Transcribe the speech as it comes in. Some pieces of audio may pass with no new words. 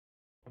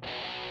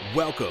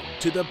Welcome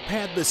to the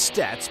Pad the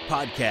Stats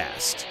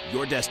podcast,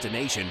 your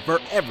destination for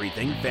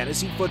everything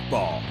fantasy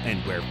football and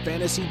where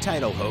fantasy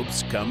title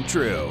hopes come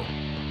true.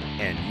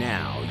 And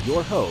now,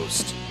 your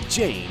host,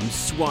 James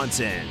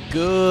Swanson.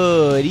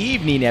 Good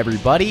evening,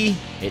 everybody.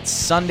 It's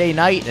Sunday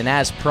night, and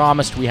as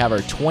promised, we have our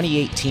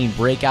 2018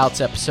 Breakouts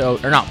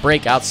episode, or not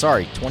Breakouts,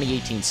 sorry,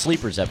 2018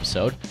 Sleepers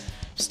episode.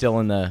 Still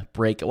in the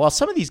break. Well,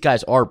 some of these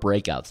guys are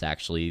breakouts,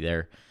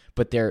 actually.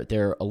 But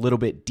they're a little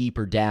bit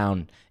deeper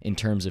down in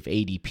terms of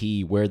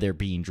ADP, where they're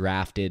being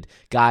drafted.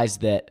 Guys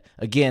that,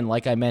 again,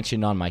 like I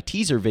mentioned on my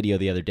teaser video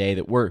the other day,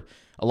 that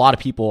a lot of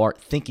people aren't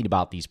thinking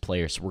about these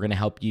players. So we're going to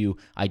help you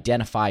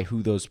identify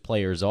who those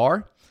players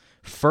are.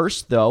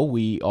 First, though,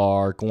 we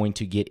are going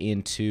to get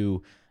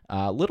into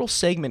a little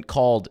segment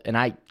called, and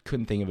I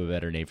couldn't think of a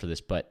better name for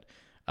this, but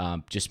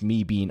just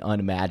me being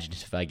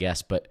unimaginative, I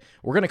guess. But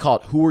we're going to call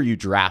it Who Are You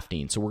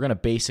Drafting? So we're going to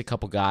base a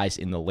couple guys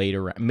in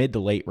the mid to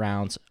late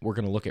rounds. We're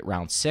going to look at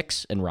round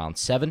 6 and round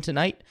 7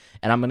 tonight.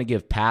 And I'm going to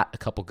give Pat a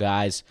couple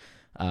guys,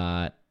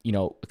 a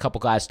couple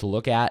guys to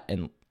look at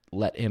and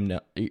let him know.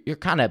 You're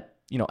kind of,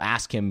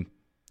 ask him,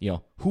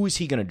 who is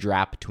he going to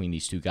draft between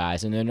these two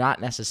guys? And they're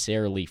not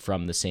necessarily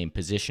from the same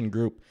position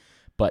group,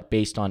 but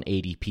based on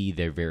ADP,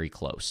 they're very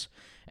close.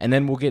 And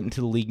then we'll get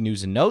into the league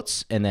news and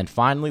notes. And then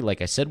finally,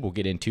 like I said, we'll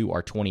get into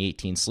our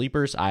 2018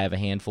 sleepers. I have a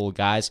handful of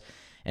guys,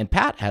 and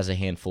Pat has a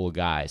handful of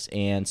guys.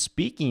 And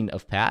speaking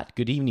of Pat,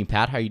 good evening,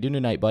 Pat. How are you doing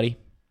tonight, buddy?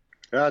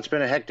 Well, it's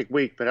been a hectic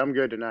week, but I'm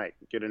good tonight.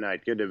 Good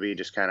to be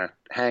just kind of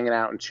hanging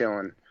out and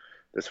chilling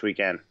this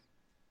weekend.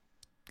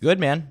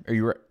 Good, man. Are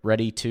you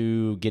ready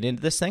to get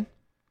into this thing?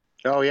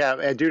 Oh,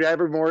 yeah. Dude,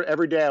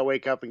 every day I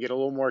wake up and get a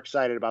little more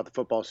excited about the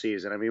football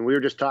season. I mean, we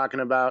were just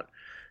talking about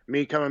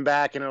me coming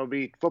back, and it'll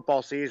be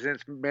football season.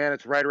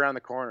 It's right around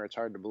the corner. It's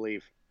hard to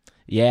believe.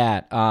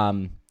 Yeah.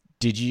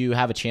 Did you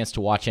have a chance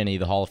to watch any of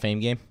the Hall of Fame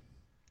game?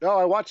 No,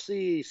 I watched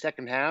the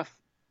second half.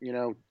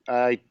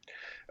 I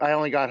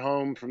only got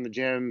home from the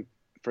gym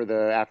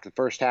after the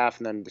first half,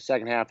 and then the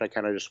second half I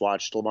kind of just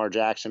watched Lamar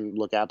Jackson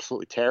look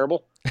absolutely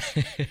terrible.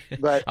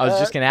 But I was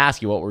just going to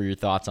ask you, what were your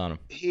thoughts on him?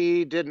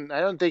 I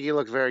don't think he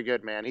looked very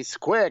good, man. He's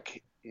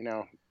quick.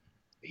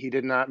 He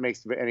did not make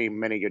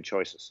many good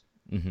choices.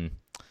 Mm-hmm.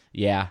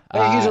 Yeah.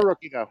 He's a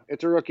rookie, though.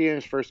 It's a rookie in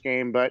his first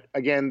game. But,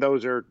 again,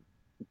 those are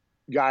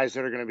guys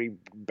that are going to be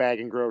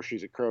bagging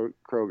groceries at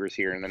Kroger's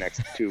here in the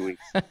next 2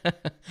 weeks.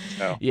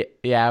 So.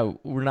 Yeah,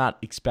 we're not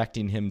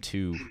expecting him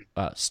to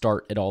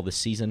start at all this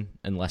season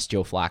unless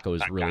Joe Flacco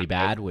is really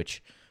bad,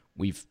 which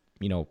we've,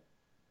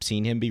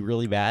 seen him be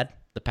really bad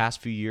the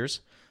past few years.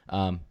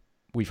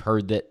 We've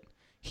heard that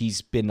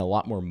he's been a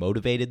lot more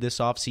motivated this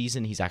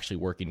offseason. He's actually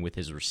working with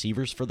his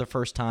receivers for the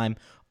first time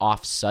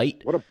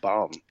off-site. What a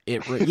bum.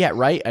 Yeah,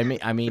 right?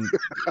 I mean,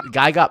 the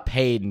guy got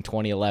paid in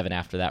 2011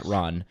 after that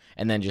run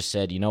and then just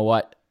said, you know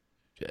what?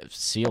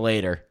 See you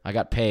later. I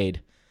got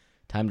paid.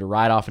 Time to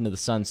ride off into the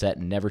sunset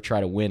and never try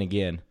to win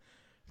again.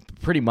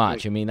 Pretty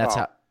much. I mean, that's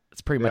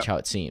pretty much how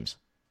it seems.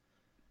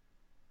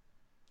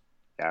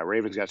 Yeah,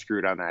 Ravens got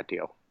screwed on that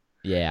deal.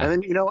 Yeah.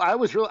 And then,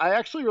 I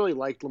actually really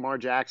liked Lamar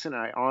Jackson.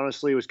 I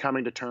honestly was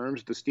coming to terms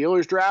with the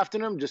Steelers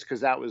drafting him just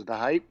because that was the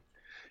hype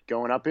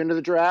going up into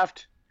the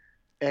draft.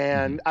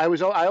 And I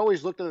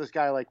always looked at this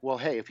guy like, well,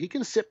 hey, if he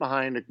can sit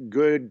behind a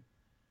good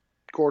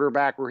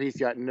quarterback where he's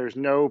got, and there's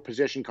no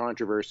position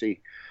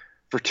controversy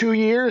for 2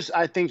 years,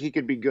 I think he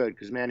could be good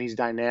because, man, he's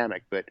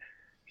dynamic. But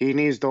he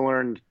needs to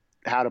learn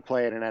how to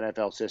play in an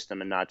NFL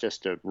system and not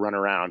just to run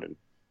around in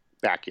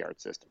backyard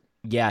system.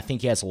 Yeah, I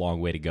think he has a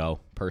long way to go,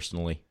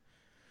 personally.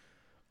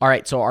 All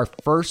right, so our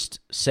first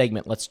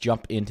segment, let's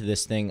jump into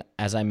this thing.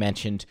 As I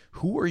mentioned,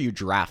 who are you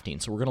drafting?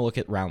 So we're going to look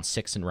at round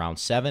 6 and round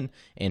 7.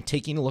 And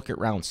taking a look at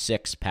round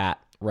 6, Pat,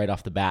 right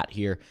off the bat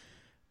here,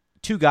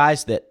 two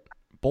guys that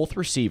both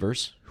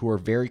receivers who are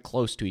very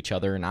close to each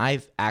other. And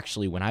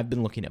when I've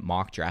been looking at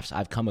mock drafts,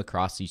 I've come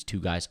across these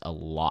two guys a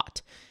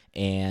lot.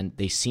 And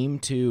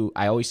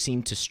I always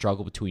seem to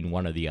struggle between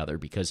one or the other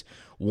because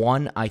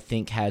one I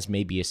think has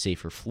maybe a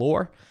safer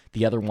floor.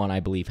 The other one I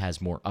believe has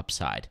more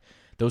upside.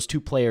 Those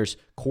two players,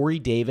 Corey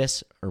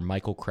Davis or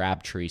Michael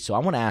Crabtree. So I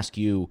want to ask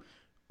you,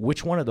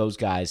 which one of those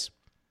guys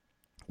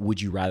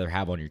would you rather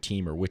have on your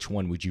team, or which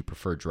one would you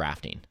prefer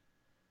drafting?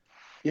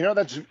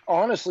 That's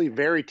honestly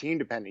very team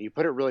dependent. You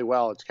put it really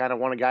well. It's kind of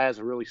one guy has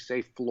a really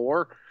safe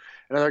floor.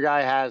 Another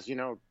guy has,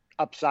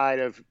 upside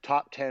of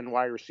top 10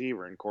 wide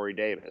receiver in Corey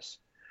Davis.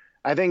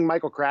 I think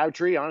Michael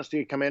Crabtree, honestly,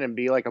 could come in and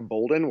be like a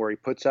Bolden where he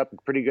puts up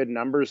pretty good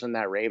numbers in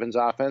that Ravens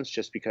offense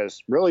just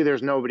because really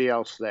there's nobody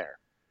else there.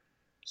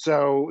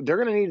 So they're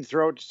going to need to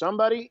throw it to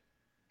somebody,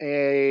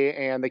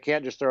 and they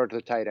can't just throw it to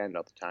the tight end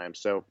all the time.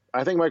 So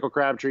I think Michael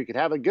Crabtree could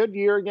have a good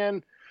year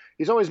again.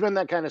 He's always been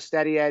that kind of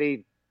steady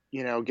Eddie,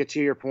 gets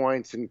you your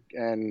points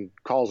and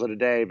calls it a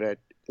day. But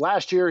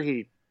last year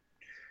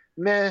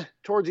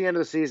towards the end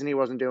of the season he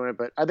wasn't doing it,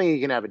 but I think he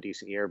can have a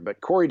decent year.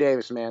 But Corey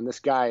Davis, man, this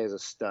guy is a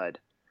stud.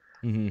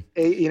 Mm-hmm.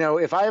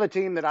 If I have a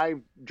team that I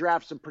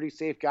draft some pretty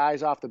safe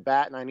guys off the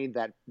bat and I need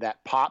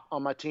that pop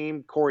on my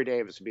team, Corey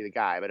Davis would be the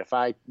guy. But if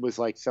I was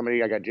like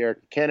somebody, I got Jerick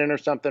McKinnon or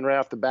something right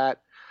off the bat,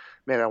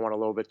 maybe I want a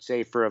little bit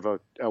safer of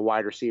a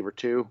wide receiver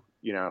too.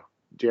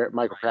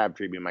 Michael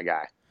Crabtree be my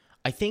guy.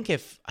 I think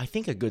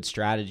a good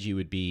strategy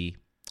would be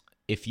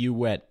if you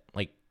went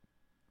like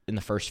in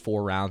the first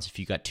 4 rounds, if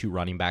you got 2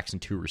 running backs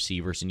and 2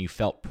 receivers and you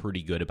felt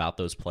pretty good about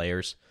those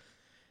players,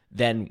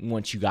 then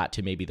once you got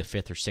to maybe the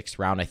 5th or 6th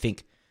round, I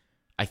think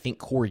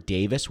Corey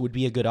Davis would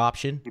be a good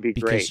option. He'd be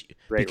because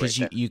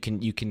right you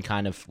can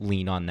kind of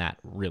lean on that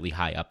really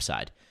high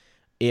upside.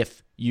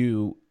 If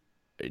you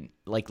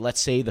let's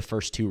say the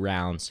first 2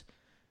 rounds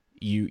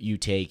you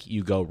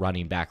go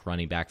running back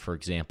for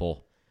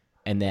example,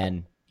 and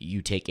then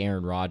you take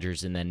Aaron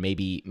Rodgers, and then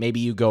maybe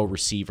you go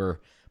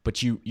receiver,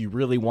 but you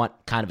really want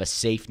kind of a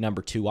safe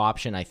number 2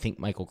 option. I think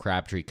Michael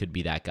Crabtree could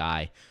be that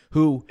guy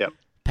who, yep.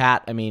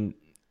 Pat, I mean,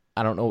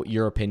 I don't know what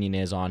your opinion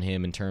is on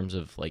him in terms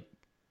of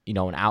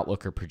an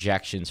outlook or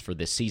projections for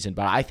this season,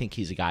 but I think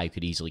he's a guy who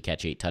could easily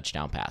catch 8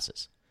 touchdown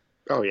passes.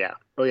 Oh yeah.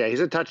 He's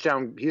a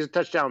touchdown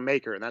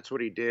maker, and that's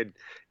what he did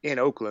in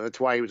Oakland. That's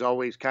why he was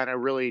always kind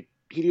of really,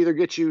 he'd either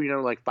get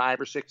you, like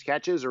 5 or 6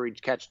 catches, or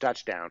he'd catch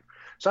touchdown.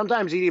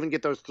 Sometimes he'd even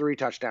get those 3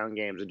 touchdown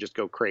games and just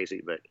go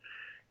crazy. But,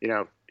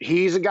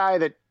 he's a guy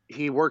that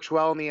he works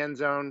well in the end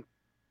zone,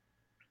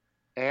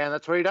 and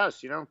that's what he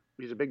does.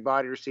 He's a big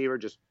body receiver,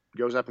 just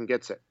goes up and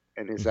gets it.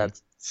 And is that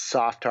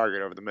soft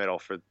target over the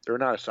middle or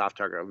not a soft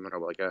target over the middle,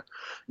 but like a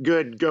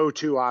good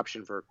go-to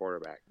option for a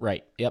quarterback.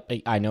 Right. Yep.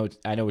 I know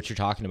what you're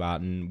talking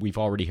about. And we've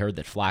already heard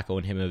that Flacco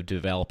and him have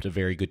developed a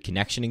very good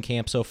connection in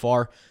camp so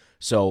far.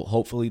 So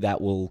hopefully that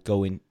will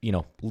go in,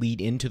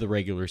 lead into the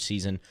regular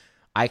season.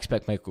 I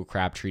expect Michael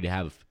Crabtree to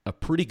have a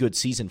pretty good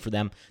season for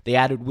them. They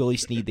added Willie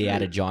Snead, they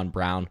added John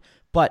Brown,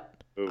 but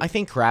I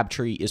think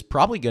Crabtree is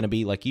probably going to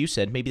be, like you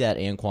said, maybe that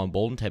Anquan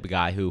Bolden type of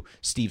guy, who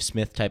Steve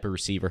Smith type of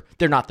receiver.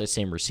 They're not the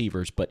same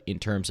receivers, but in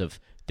terms of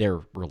their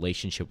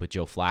relationship with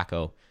Joe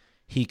Flacco,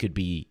 he could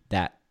be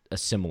a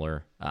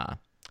similar target.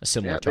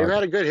 They've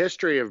had a good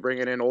history of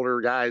bringing in older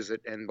guys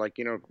and you got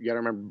to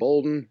remember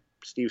Bolden,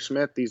 Steve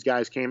Smith. These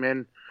guys came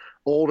in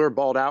older,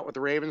 balled out with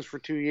the Ravens for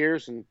 2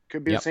 years, and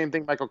could be the same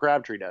thing Michael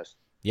Crabtree does.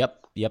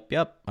 Yep.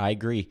 I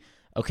agree.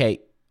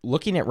 Okay.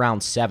 Looking at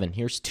round 7,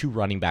 here's 2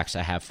 running backs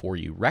I have for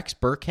you: Rex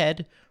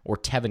Burkhead or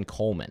Tevin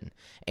Coleman.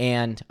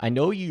 And I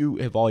know you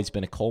have always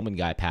been a Coleman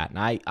guy, Pat,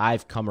 and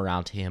I've come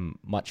around to him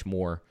much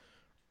more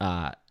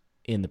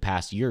in the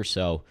past year or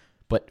so.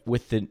 But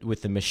with the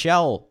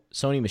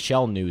Sony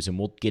Michel news, and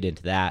we'll get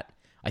into that,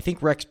 I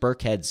think Rex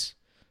Burkhead's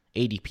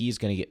ADP is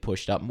going to get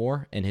pushed up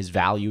more, and his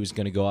value is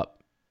going to go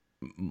up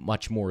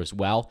much more as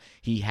well.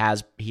 He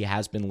has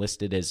been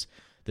listed as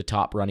the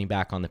top running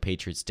back on the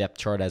Patriots depth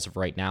chart as of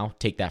right now.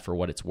 Take that for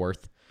what it's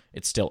worth.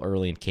 It's still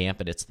early in camp,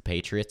 and it's the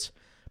Patriots.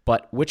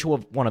 But which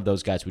one of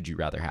those guys would you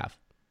rather have?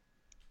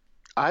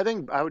 I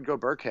think I would go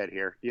Burkhead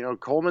here.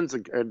 Coleman's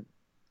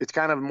it's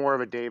kind of more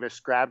of a Davis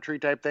Crabtree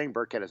type thing.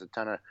 Burkhead has a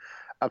ton of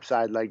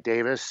upside like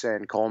Davis,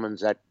 and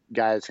Coleman's that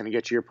guy that's going to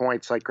get you your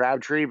points like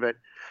Crabtree. But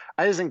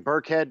I just think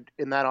Burkhead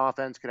in that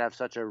offense could have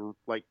such a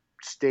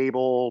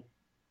stable.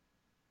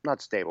 Not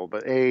stable,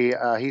 but he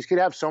could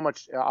have so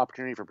much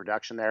opportunity for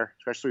production there,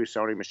 especially with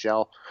Sony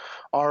Michel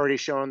already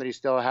showing that he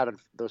still had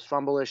those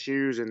fumble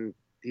issues, and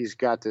he's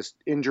got this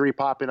injury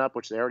popping up,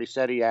 which they already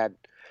said he had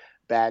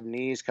bad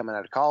knees coming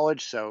out of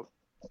college. So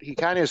he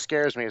kind of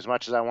scares me as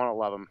much as I want to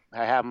love him.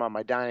 I have him on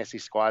my dynasty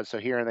squad, so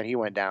hearing that he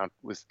went down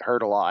was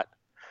hurt a lot.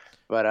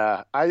 But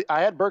I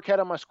had Burkhead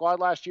on my squad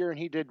last year, and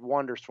he did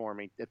wonders for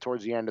me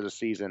towards the end of the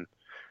season.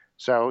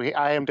 So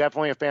I am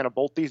definitely a fan of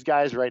both these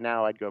guys. Right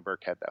now, I'd go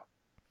Burkhead, though.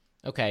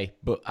 Okay,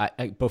 but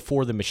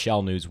before the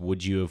Michel news,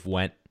 would you have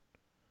went?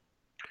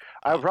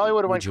 I probably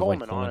would have went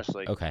Coleman,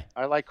 honestly. Okay.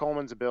 I like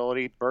Coleman's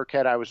ability.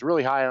 Burkhead, I was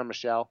really high on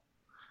Michel,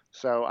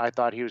 so I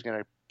thought he was going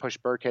to push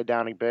Burkhead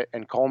down a bit.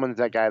 And Coleman's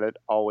that guy that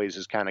always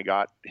has kind of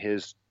got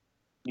his,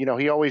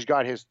 he always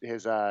got his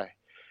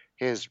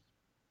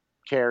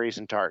carries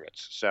and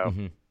targets. So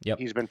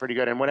he's been pretty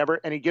good.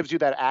 And he gives you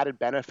that added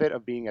benefit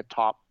of being a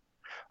top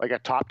 10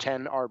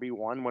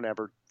 RB1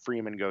 whenever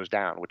Freeman goes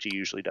down, which he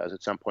usually does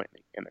at some point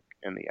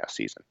in the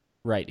season.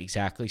 Right,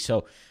 exactly.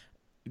 So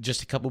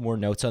just a couple more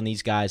notes on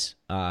these guys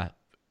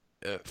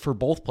for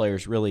both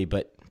players, really,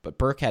 but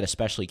Burkhead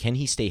especially. Can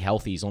he stay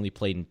healthy? He's only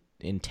played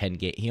in 10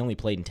 games. He only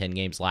played in 10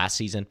 games last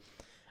season,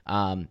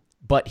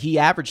 but he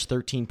averaged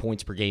 13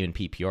 points per game in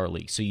PPR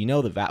leagues. So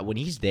when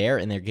he's there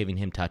and they're giving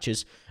him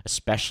touches,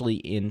 especially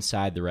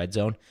inside the red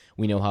zone,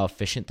 we know how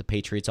efficient the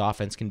Patriots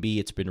offense can be.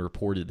 It's been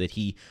reported that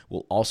he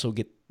will also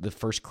get the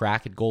first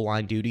crack at goal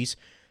line duties.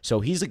 So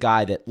he's a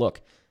guy that,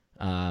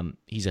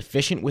 he's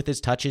efficient with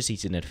his touches.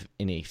 He's in an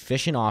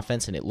efficient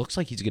offense, and it looks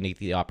like he's going to get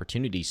the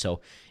opportunity.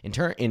 So in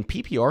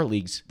PPR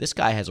leagues, this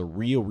guy has a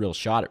real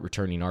shot at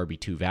returning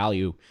RB2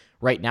 value.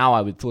 Right now,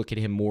 I would look at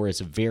him more as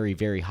a very,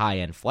 very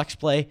high-end flex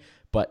play,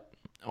 but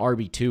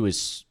RB2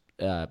 is,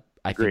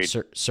 I think,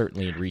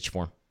 certainly in reach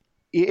for him.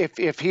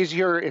 If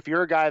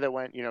you're a guy that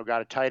went,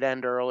 got a tight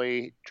end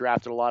early,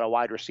 drafted a lot of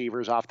wide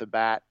receivers off the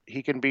bat,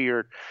 he can be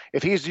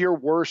if he's your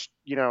worst,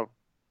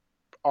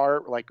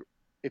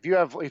 if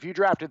you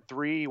drafted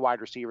 3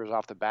 wide receivers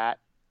off the bat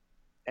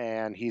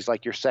and he's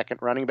like your second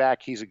running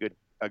back, he's a good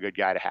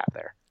guy to have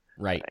there.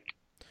 Right.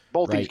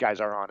 Both right. these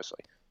guys are, honestly.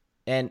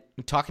 And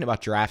talking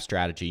about draft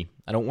strategy,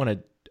 I don't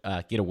want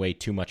to get away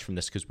too much from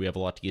this because we have a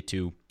lot to get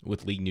to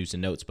with league news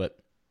and notes, but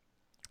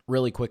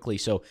really quickly.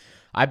 So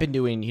I've been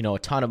doing, a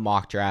ton of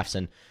mock drafts,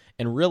 and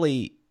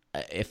really,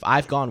 if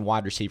I've gone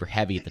wide receiver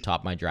heavy at the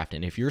top of my draft,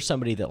 and if you're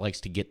somebody that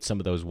likes to get some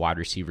of those wide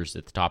receivers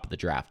at the top of the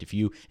draft, if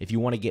you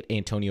want to get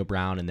Antonio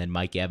Brown and then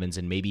Mike Evans,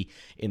 and maybe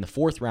in the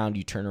 4th round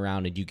you turn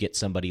around and you get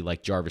somebody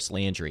like Jarvis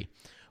Landry,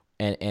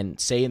 and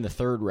say in the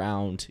 3rd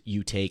round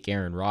you take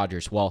Aaron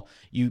Rodgers, well,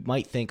 you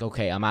might think,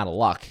 okay, I'm out of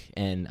luck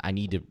and I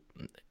need to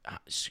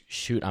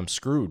I'm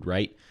screwed,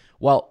 right?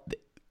 Well,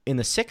 in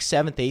the 6th,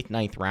 7th, 8th,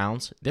 9th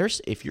rounds,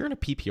 if you're in a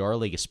PPR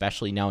league,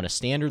 especially now in a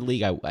standard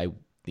league,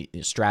 the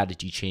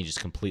strategy changes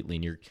completely,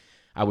 and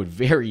I would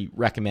very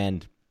highly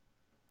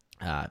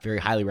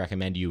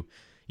recommend you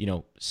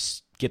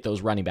get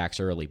those running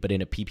backs early. But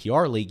in a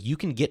PPR league, you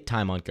can get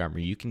Ty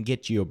Montgomery, you can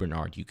get Gio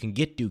Bernard, you can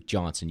get Duke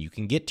Johnson, you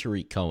can get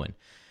Tariq Cohen.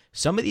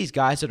 Some of these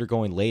guys that are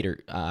going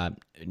later,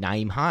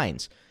 Nyheim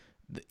Hines,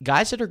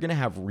 guys that are going to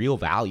have real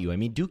value. I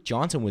mean, Duke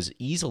Johnson was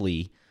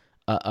easily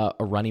a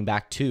running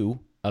back too,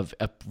 of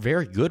a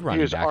very good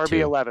running back. He was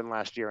RB11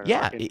 last year in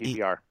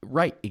PPR.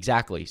 Right,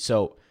 exactly.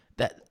 So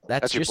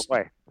that's just your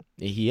boy.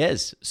 He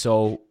is.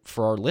 So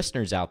for our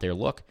listeners out there,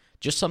 look,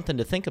 just something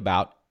to think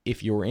about.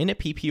 If you're in a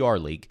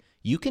PPR league,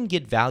 you can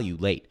get value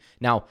late.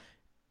 Now,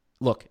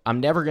 look,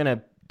 I'm never going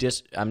to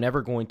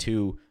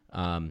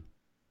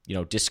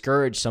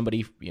discourage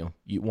somebody. You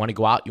want to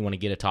go out, you want to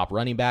get a top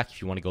running back.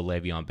 If you want to go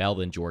Le'Veon Bell,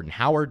 then Jordan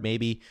Howard,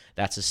 maybe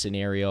that's a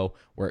scenario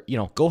where,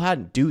 go ahead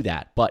and do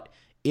that. But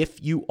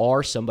if you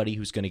are somebody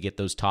who's going to get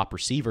those top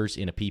receivers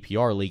in a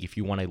PPR league, if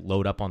you want to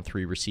load up on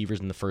 3 receivers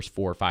in the first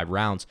 4 or 5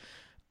 rounds,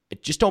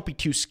 just don't be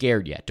too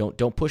scared yet.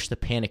 Don't push the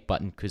panic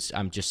button, because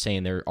I'm just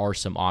saying there are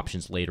some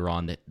options later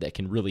on that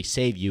can really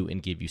save you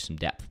and give you some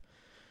depth.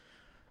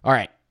 All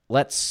right,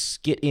 let's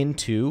get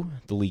into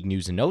the league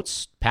news and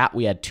notes. Pat,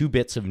 we had 2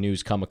 bits of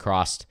news come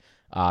across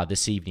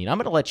this evening. I'm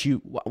going to let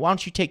you, why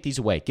don't you take these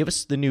away? Give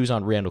us the news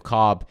on Randall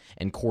Cobb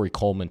and Corey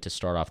Coleman to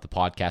start off the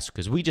podcast,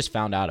 because we just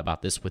found out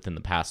about this within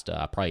the past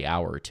probably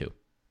hour or 2.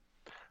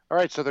 All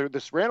right, so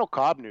this Randall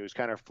Cobb news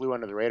kind of flew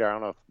under the radar. I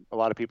don't know if a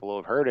lot of people will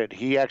have heard it.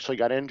 He actually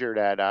got injured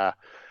at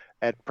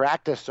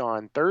practice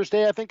on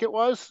Thursday, I think it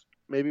was,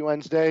 maybe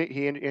Wednesday.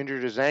 He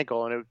injured his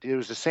ankle, and it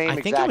was the same.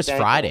 I think it was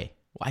ankle. Friday.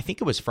 Well, I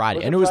think it was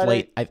Friday, and it was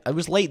late. It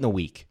was late in the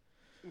week.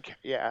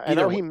 Yeah, I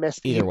know he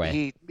missed. Either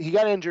way, he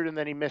got injured, and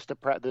then he missed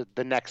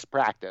the next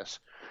practice.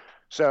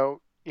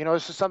 So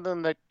this is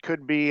something that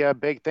could be a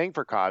big thing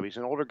for Cobb. He's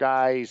an older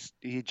guy.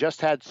 He just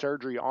had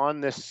surgery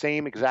on this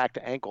same exact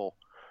ankle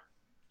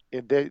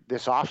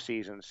this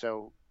offseason.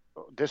 So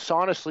this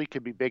honestly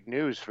could be big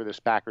news for this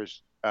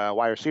Packers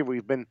wide receiver.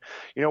 We've been,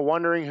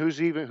 wondering who's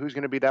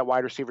going to be that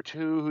wide receiver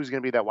 2, who's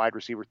going to be that wide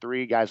receiver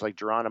 3. Guys like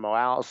Geronimo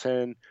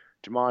Allison,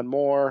 Jamon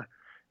Moore,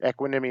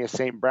 Equinemius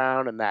St.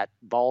 Brown, and that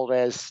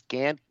Valdez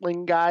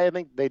Scantling guy. I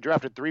think they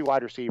drafted 3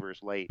 wide receivers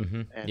late.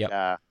 Mm-hmm. And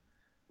yep.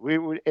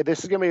 This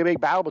is going to be a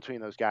big battle between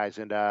those guys.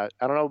 And I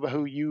don't know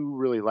who you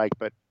really like,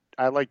 but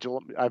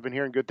I've been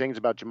hearing good things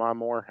about Jamon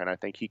Moore, and I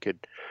think he could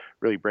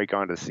really break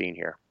onto the scene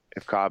here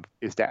if Cobb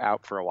is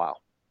out for a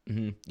while.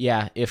 Mm-hmm.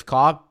 Yeah, if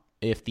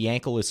the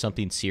ankle is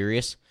something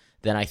serious,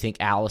 then I think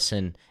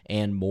Allison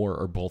and Moore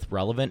are both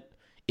relevant.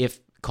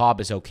 If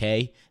Cobb is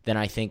okay, then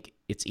I think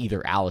it's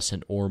either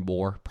Allison or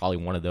Moore, probably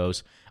one of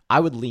those. I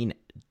would lean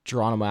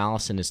Geronimo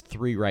Allison as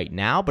 3 right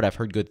now, but I've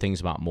heard good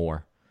things about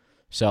Moore.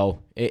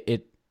 So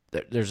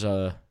there's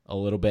a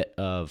little bit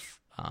of,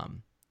 I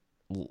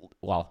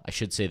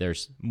should say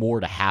there's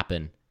more to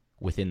happen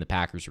within the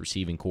Packers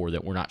receiving core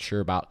that we're not sure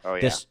about. Oh,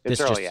 yeah.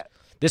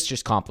 This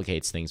just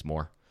complicates things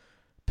more,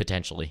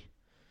 potentially.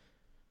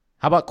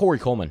 How about Corey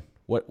Coleman?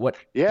 What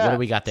do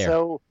we got there?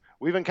 So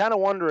we've been kind of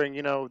wondering,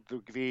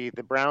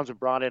 the Browns have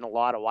brought in a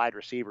lot of wide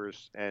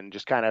receivers, and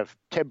just kind of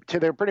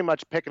they're pretty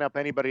much picking up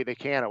anybody they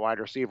can, a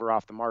wide receiver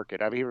off the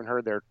market. I've even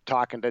heard they're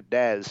talking to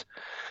Dez.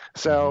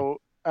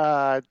 So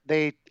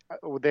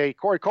Corey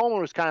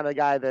Coleman was kind of the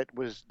guy that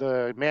was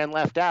the man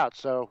left out.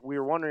 So we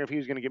were wondering if he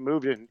was going to get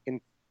moved. In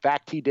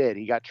fact, he did.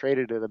 He got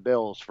traded to the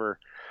Bills for,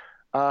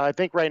 I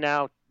think right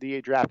now the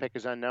draft pick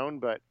is unknown,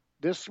 but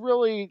this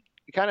really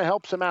kind of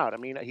helps him out. I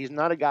mean, he's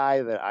not a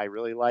guy that I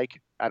really like.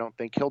 I don't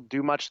think he'll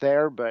do much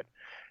there, but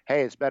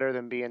hey, it's better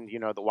than being,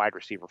 the wide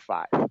receiver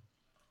 5.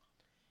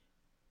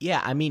 Yeah,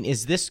 I mean,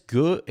 is this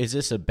good? Is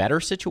this a better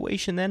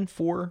situation then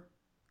for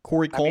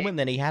Corey Coleman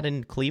than he had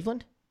in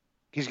Cleveland?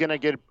 He's going to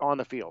get on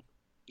the field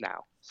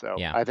now. So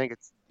yeah. I think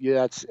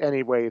that's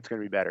any way it's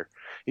going to be better.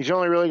 He's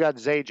only really got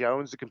Zay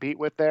Jones to compete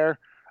with there.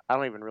 I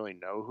don't even really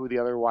know who the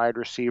other wide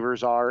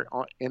receivers are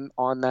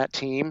on that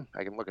team.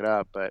 I can look it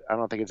up, but I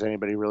don't think it's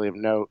anybody really of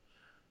note.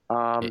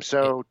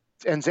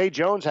 And Zay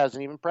Jones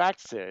hasn't even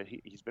practiced it.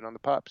 He's been on the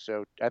PUP.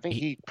 So I think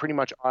he pretty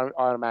much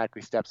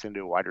automatically steps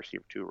into a wide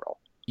receiver 2 role.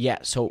 Yeah,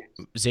 so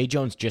Zay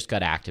Jones just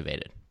got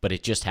activated, but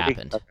it just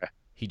happened. Okay.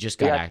 He just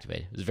got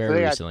activated. It was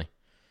very recently.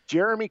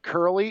 Jeremy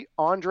Curley,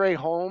 Andre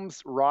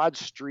Holmes, Rod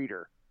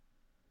Streeter.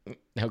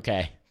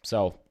 Okay,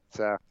 so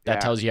So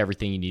that tells you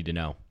everything you need to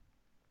know.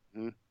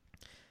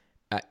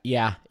 Mm-hmm.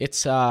 Yeah,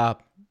 it's I'm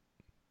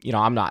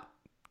not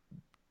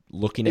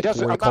looking at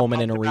Corey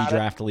Coleman in a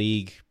redraft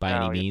league by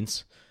any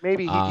means.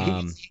 Maybe he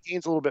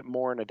gains a little bit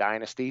more in a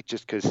dynasty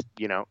just because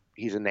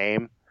he's a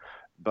name,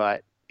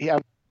 but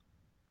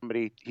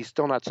he's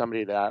still not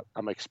somebody that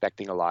I'm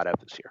expecting a lot of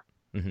this year.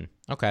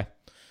 Mm-hmm. Okay.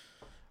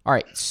 All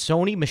right,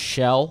 Sony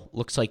Michel,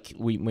 looks like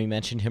we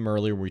mentioned him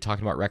earlier when we were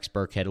talking about Rex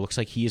Burkhead. It looks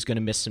like he is going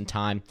to miss some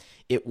time.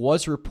 It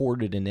was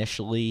reported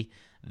initially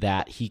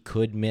that he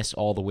could miss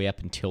all the way up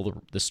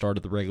until the start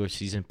of the regular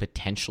season,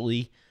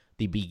 potentially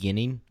the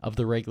beginning of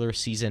the regular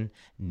season.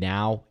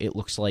 Now it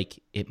looks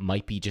like it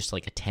might be just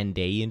like a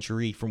 10-day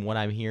injury from what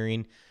I'm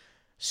hearing.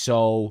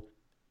 So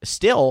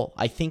still,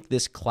 I think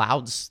this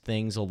clouds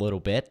things a little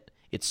bit.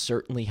 It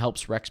certainly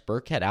helps Rex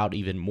Burkhead out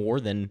even more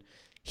than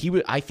he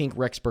would. I think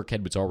Rex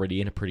Burkhead was already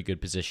in a pretty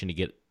good position to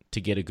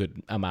get a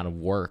good amount of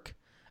work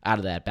out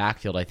of that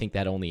backfield. I think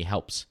that only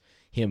helps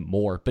him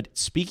more. But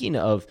speaking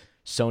of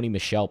Sony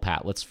Michel,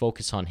 Pat, let's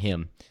focus on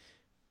him.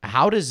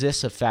 How does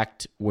this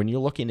affect when you're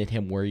looking at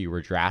him where you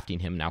were drafting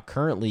him? Now,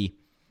 currently,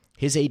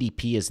 his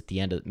ADP is at the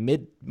end of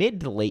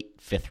mid to late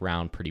fifth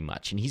round pretty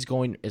much, and he's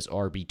going as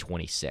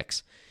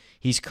RB26.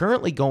 He's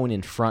currently going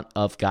in front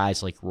of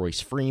guys like Royce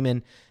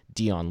Freeman,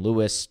 Dion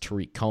Lewis,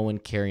 Tariq Cohen,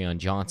 Kerryon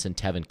Johnson,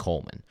 Tevin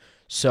Coleman.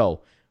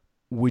 So,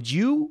 would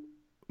you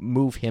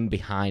move him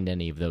behind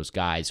any of those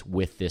guys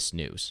with this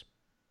news?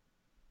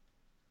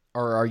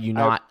 Or are you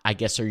not, are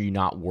you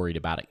not worried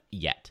about it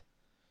yet?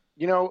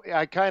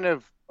 I kind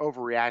of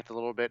overreacted a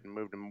little bit and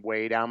moved him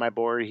way down my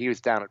board. He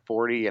was down at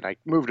 40, and I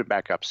moved him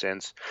back up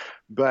since.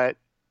 But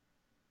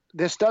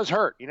this does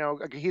hurt.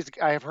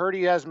 I have heard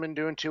he hasn't been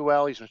doing too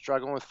well. He's been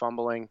struggling with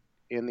fumbling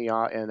in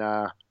camp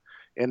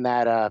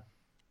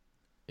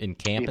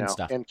and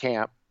stuff. In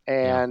camp.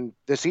 And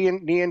this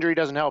knee injury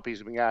doesn't help.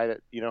 He's been a guy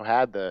that,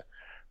 had the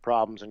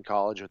problems in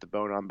college with the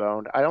bone on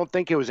bone. I don't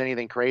think it was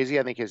anything crazy.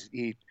 I think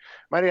he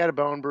might have had a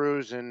bone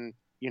bruise and,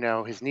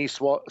 his knee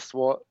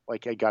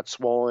like it got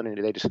swollen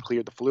and they just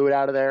cleared the fluid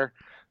out of there.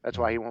 That's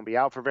why he won't be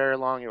out for very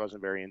long.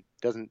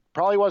 It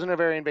probably wasn't a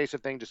very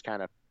invasive thing, just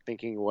kind of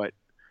thinking what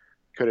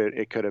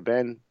it could have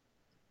been.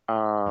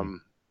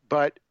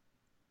 But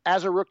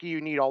as a rookie,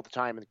 you need all the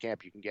time in the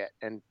camp you can get.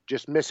 And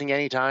just missing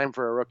any time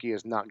for a rookie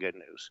is not good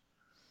news.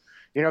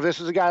 If this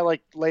was a guy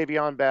like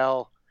Le'Veon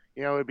Bell,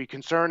 it would be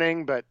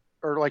concerning,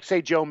 or like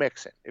say Joe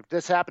Mixon. If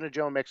this happened to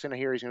Joe Mixon, I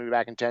hear he's going to be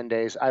back in 10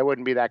 days. I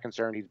wouldn't be that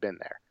concerned. He's been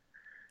there.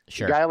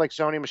 Sure. A guy like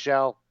Sony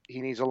Michel,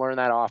 he needs to learn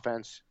that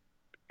offense,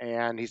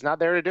 and he's not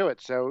there to do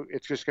it. So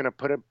it's just going to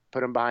put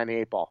him behind the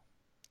 8 ball.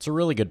 It's a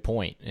really good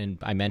point. And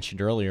I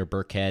mentioned earlier,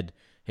 Burkhead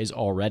has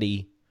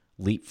already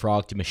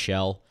leapfrogged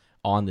Michel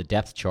on the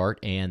depth chart,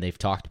 and they've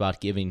talked about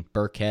giving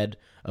Burkhead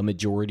a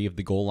majority of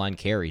the goal line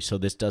carry. So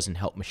this doesn't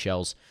help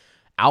Michel's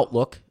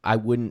outlook. I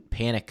wouldn't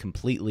panic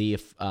completely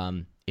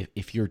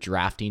if you're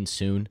drafting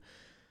soon.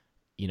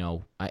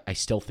 I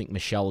still think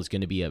Michel is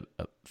going to be a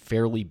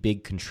fairly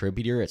big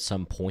contributor at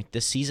some point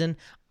this season.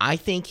 I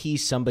think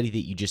he's somebody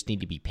that you just need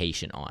to be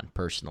patient on,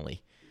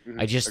 personally. Mm-hmm.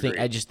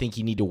 I just think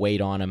you need to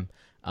wait on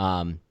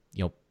him.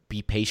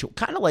 Be patient.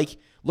 Kind of like,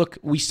 look,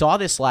 we saw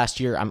this last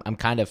year.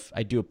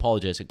 I do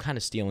apologize. I'm kind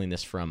of stealing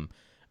this from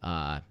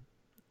the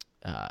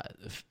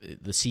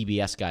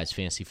CBS guys,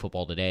 Fantasy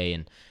Football Today,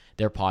 and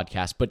their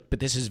podcast. But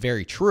this is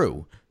very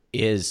true.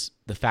 Is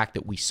the fact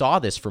that we saw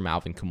this from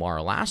Alvin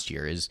Kamara last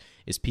year is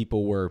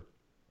people were,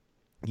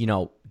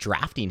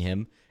 drafting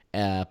him,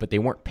 but they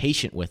weren't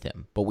patient with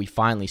him. But we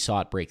finally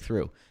saw it break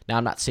through. Now,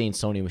 I'm not saying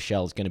Sony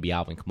Michel is going to be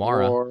Alvin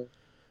Kamara. Or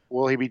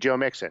will he be Joe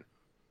Mixon?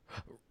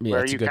 Yeah, where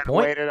that's you a good kind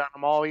point. of waited on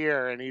him all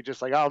year, and he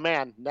just like, oh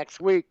man, next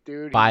week,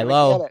 dude. Buy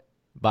low.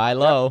 Buy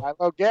low. Buy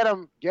low. Get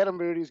him,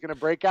 dude. He's going to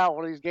break out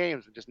one of these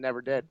games. It just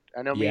never did.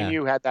 I know me and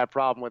you had that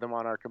problem with him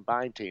on our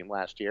combined team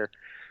last year.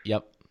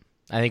 Yep.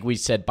 I think we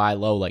said buy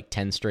low like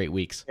 10 straight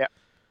weeks. Yep.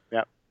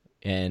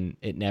 And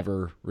it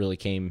never really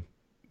came,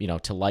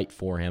 to light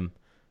for him.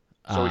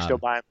 So are we still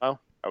buying low?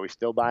 Are we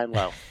still buying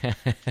low?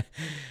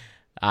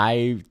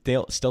 I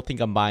still think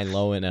I'm buying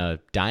low in a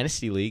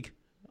dynasty league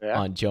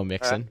on Joe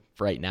Mixon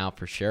right now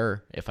for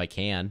sure, if I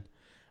can.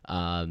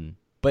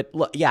 But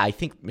look, I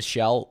think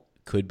Michel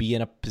could be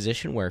in a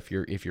position where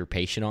if you're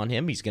patient on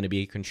him, he's going to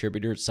be a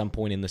contributor at some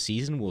point in the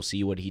season. We'll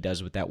see what he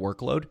does with that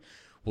workload.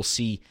 We'll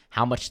see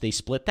how much they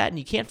split that. And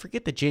you can't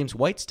forget that James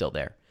White's still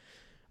there.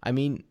 I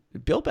mean,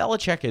 Bill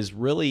Belichick has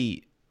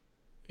really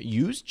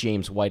used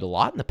James White a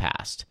lot in the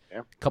past. Yeah.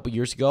 A couple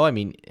years ago,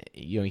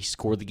 he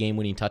scored the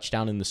game-winning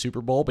touchdown in the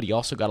Super Bowl, but he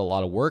also got a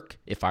lot of work,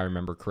 if I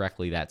remember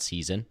correctly, that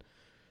season.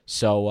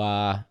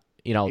 So,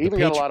 he even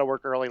got a lot of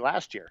work early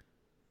last year.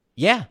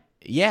 Yeah,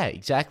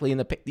 exactly. And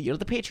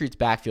the Patriots'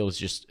 backfield is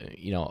just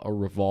a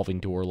revolving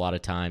door a lot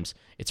of times.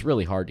 It's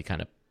really hard to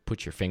kind of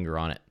put your finger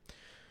on it.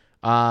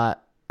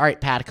 All right,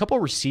 Pat, a couple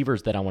of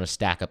receivers that I want to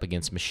stack up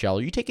against Michel.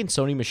 Are you taking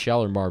Sony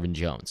Michel or Marvin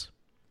Jones?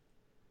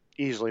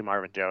 Easily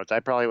Marvin Jones.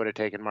 I probably would have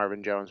taken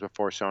Marvin Jones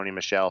before Sony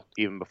Michel,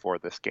 even before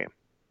this game.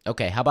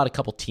 Okay, how about a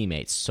couple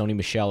teammates, Sony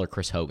Michel or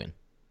Chris Hogan?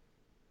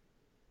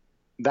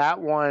 That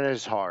one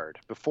is hard.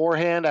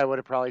 Beforehand, I would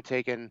have probably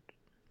taken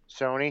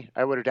Sony.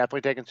 I would have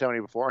definitely taken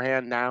Sony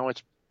beforehand. Now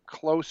it's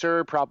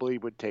closer. Probably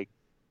would take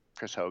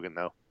Chris Hogan,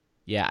 though.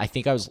 Yeah, I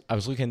think I was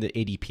looking at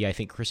the ADP. I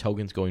think Chris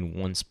Hogan's going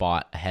one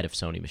spot ahead of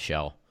Sony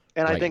Michel.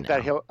 And right I think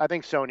now. I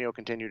think Sony will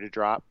continue to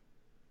drop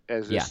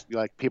as this,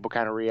 like people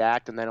kind of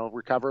react, and then he'll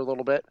recover a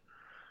little bit.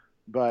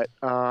 But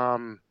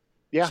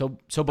yeah. So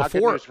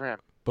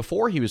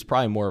before he was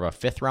probably more of a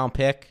 5th round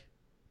pick.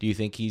 Do you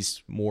think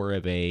he's more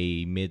of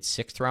a mid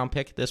 6th round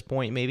pick at this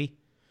point, maybe?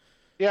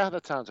 Yeah,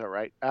 that sounds all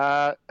right.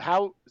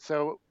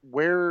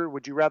 Where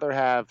would you rather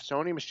have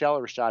Sony Michel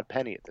or Rashad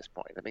Penny at this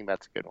point? I think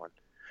that's a good one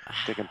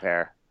to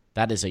compare.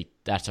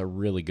 That's a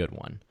really good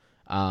one.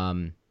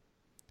 I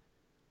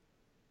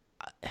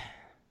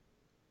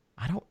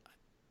don't.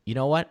 You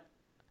know what?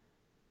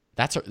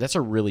 That's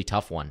a really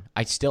tough one.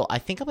 I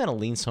think I'm gonna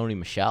lean Sony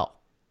Michel.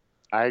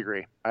 I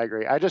agree. I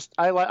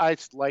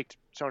liked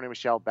Sony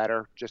Michel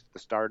better just at the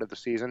start of the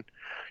season.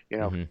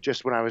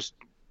 Just when I was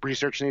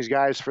researching these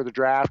guys for the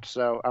draft.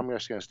 So I'm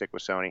just gonna stick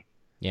with Sony.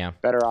 Yeah.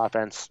 Better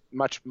offense,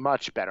 much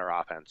better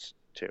offense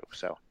too.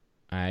 So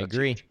I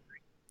agree.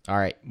 All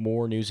right,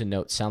 more news and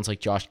notes. Sounds like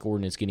Josh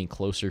Gordon is getting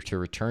closer to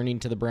returning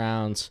to the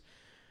Browns.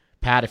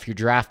 Pat, if you're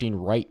drafting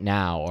right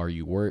now, are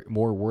you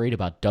more worried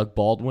about Doug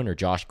Baldwin or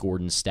Josh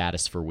Gordon's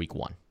status for Week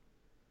 1?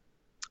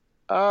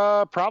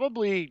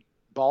 Probably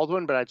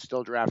Baldwin, but I'd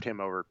still draft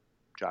him over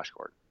Josh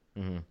Gordon.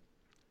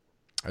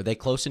 Mm-hmm. Are they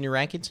close in your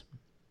rankings?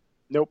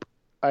 Nope.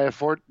 I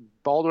have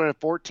Baldwin at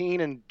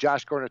 14 and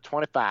Josh Gordon at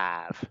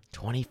 25.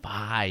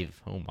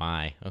 25. Oh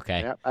my.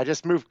 Okay. Yep. I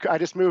just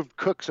moved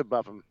Cooks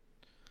above him.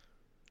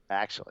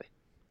 Actually,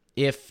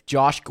 if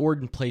Josh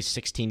Gordon plays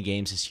 16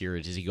 games this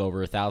year, does he go over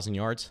 1,000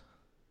 yards?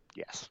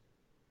 Yes.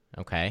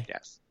 Okay.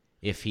 Yes.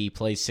 If he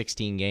plays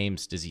 16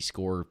 games, does he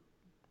score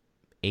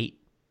 8+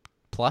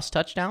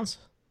 touchdowns?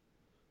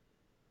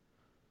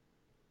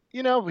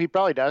 He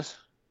probably does.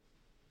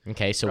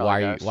 Okay, so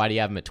why do you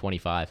have him at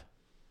 25?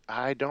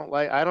 I don't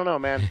know,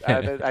 man.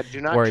 I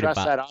do not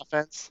trust that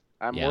offense.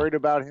 I'm worried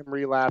about him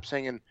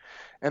relapsing,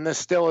 and this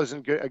still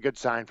isn't a good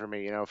sign for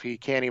me. If he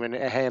can't even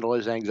handle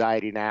his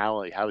anxiety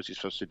now, how is he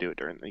supposed to do it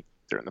during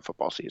the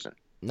football season?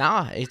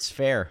 Nah, it's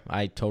fair.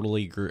 I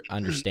totally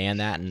understand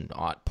that and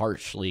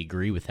partially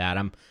agree with that.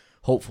 I'm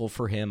hopeful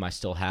for him. I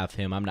still have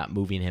him. I'm not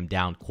moving him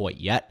down quite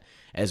yet.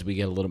 As we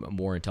get a little bit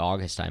more into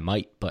August, I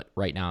might, but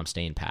right now I'm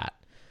staying pat.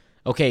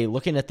 Okay,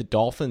 looking at the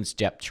Dolphins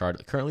depth chart,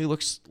 it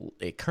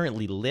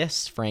currently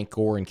lists Frank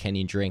Gore and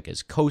Kenyon Drake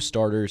as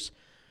co-starters.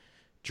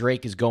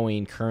 Drake is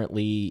going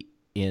currently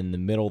in the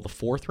middle of the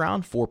 4th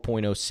round,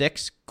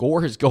 4.06.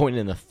 Gore is going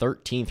in the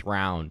 13th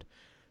round.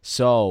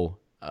 So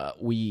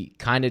we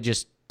kind of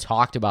just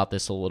talked about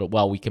this a little.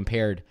 Well, we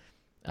compared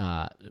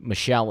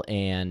Michel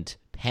and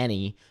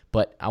Penny,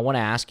 but I want to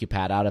ask you,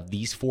 Pat, out of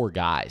these 4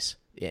 guys,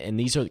 and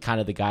these are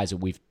kind of the guys that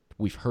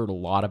we've heard a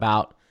lot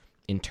about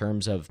in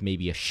terms of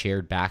maybe a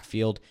shared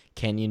backfield,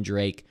 Kenyon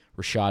Drake,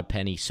 Rashad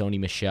Penny, Sony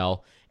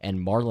Michel,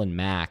 and Marlon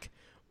Mack.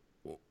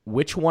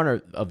 Which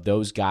one of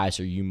those guys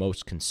are you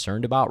most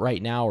concerned about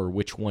right now, or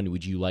which one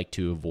would you like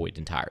to avoid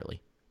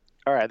entirely?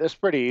 All right, this is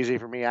pretty easy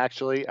for me,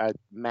 actually.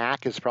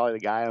 Mack is probably the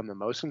guy I'm the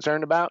most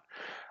concerned about.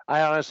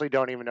 I honestly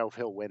don't even know if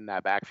he'll win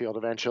that backfield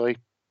eventually.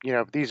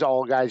 These are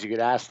all guys you could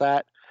ask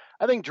that.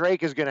 I think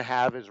Drake is going to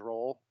have his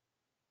role.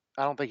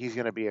 I don't think he's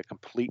going to be a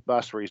complete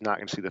bust where he's not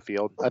going to see the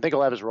field. I think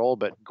he'll have his role,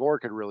 but Gore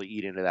could really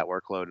eat into that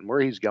workload. And where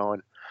he's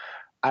going,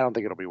 I don't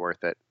think it'll be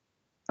worth it.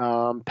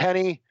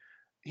 Penny,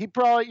 he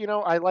probably,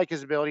 I like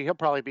his ability. He'll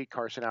probably beat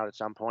Carson out at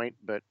some point.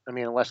 But,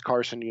 unless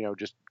Carson,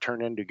 just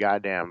turn into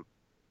goddamn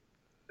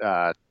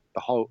Hulk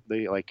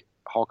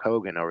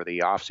Hogan over the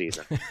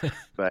offseason.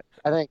 But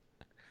I think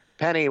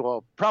Penny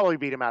will probably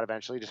beat him out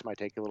eventually. Just might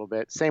take a little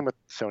bit. Same with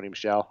Sony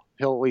Michel.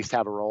 He'll at least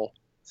have a role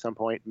at some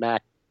point.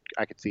 Mac,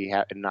 I could see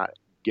not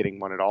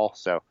getting one at all.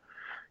 So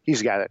he's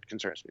the guy that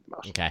concerns me the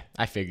most. Okay.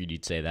 I figured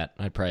you'd say that.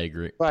 I'd probably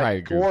agree.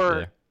 But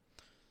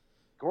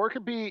Gore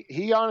could be,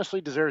 he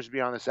honestly deserves to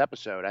be on this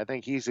episode. I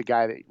think he's the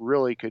guy that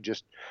really could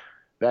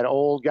that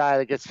old guy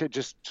that gets hit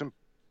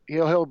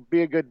he'll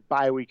be a good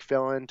bye-week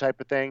fill-in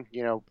type of thing,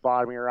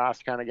 bottom of your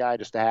roster kind of guy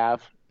just to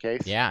have in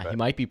case. Yeah, he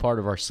might be part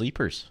of our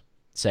sleepers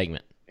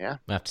segment. Yeah.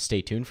 We'll have to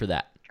stay tuned for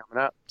that.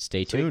 Coming up.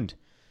 Stay tuned.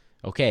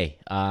 Okay,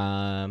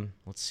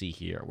 let's see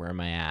here. Where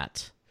am I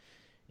at?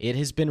 It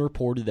has been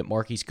reported that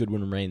Marquise Goodwin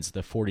remains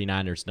the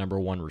 49ers' number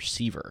 1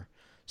 receiver.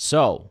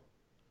 So,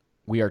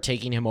 we are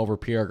taking him over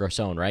Pierre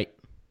Garcon, right?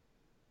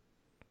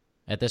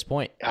 At this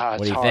point,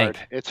 what do you think?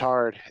 It's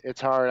hard.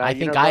 I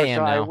think I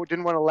am now. I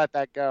didn't want to let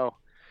that go.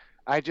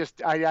 I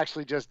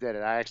actually just did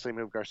it. I actually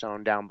moved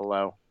Garcon down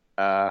below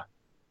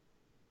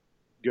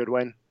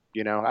Goodwin.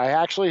 I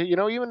actually,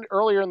 even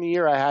earlier in the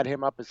year, I had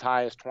him up as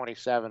high as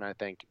 27, I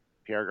think,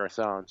 Pierre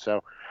Garcon.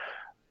 So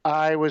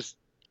I was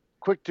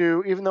quick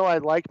to, even though I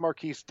like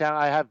Marquise down,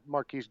 I have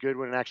Marquise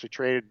Goodwin and actually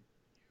traded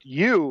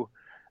Pierre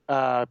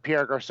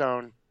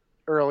Garcon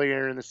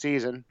earlier in the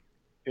season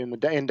in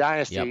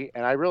Dynasty. Yep.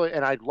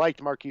 And I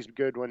liked Marquise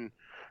Goodwin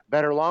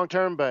better long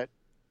term, but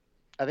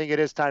I think it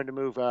is time to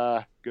move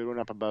Goodwin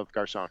up above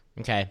Garcon.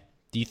 Okay.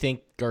 Do you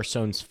think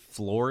Garcon's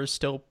floor is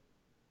still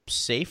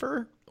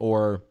safer,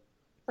 or?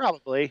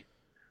 Probably.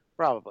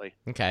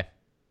 Okay.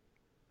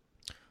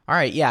 All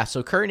right, yeah,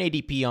 so current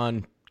ADP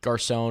on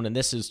Garcon, and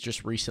this is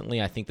just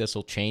recently, I think this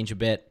will change a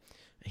bit.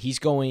 He's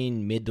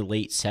going mid to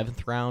late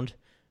 7th round,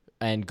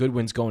 and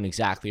Goodwin's going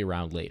exactly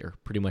around later,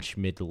 pretty much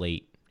mid to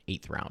late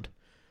 8th round.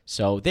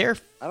 So they're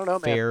I don't know,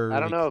 man. I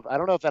don't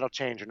know if that'll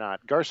change or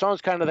not.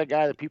 Garcon's kind of that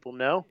guy that people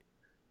know.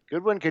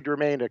 Goodwin could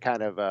remain a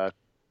kind of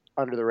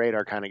under the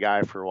radar kind of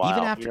guy for a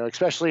while.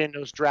 Especially in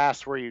those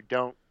drafts where you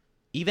don't.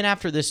 Even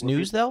after this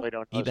news, though?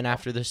 Even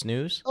after this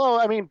news? Oh,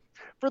 I mean,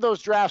 for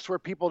those drafts where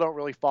people don't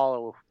really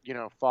follow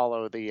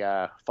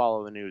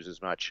the news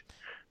as much.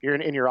 You're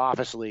in your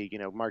office league,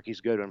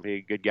 Marquise Goodwin would be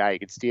a good guy you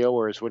could steal.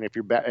 Whereas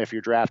if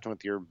you're drafting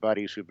with your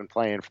buddies who've been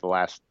playing for the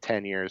last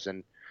 10 years,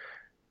 and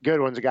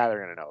Goodwin's a guy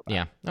they're going to know about.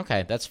 Yeah,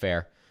 okay, that's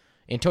fair.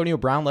 Antonio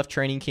Brown left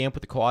training camp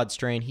with a quad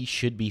strain. He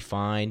should be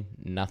fine.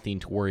 Nothing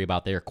to worry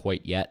about there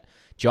quite yet.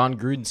 John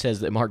Gruden says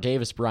that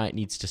Martavis Bryant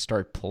needs to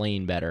start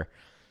playing better.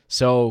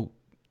 So,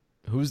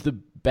 who's the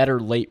better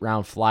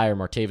late-round flyer,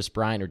 Martavis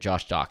Bryant or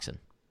Josh Doctson?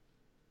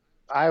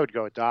 I would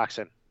go with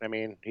Doctson. I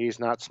mean, he's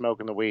not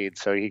smoking the weed,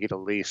 so he could at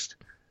least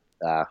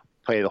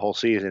play the whole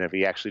season if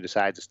he actually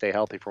decides to stay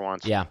healthy for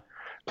once. Yeah.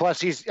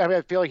 Plus,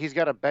 I feel like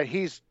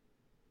he's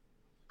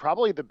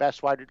probably the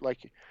best I don't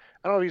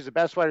know if he's the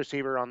best wide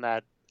receiver on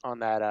that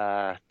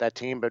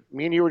team, but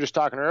me and you were just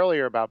talking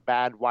earlier about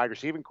bad wide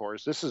receiving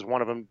cores. This is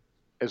one of them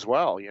as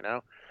well,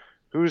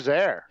 Who's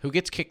there? Who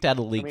gets kicked out of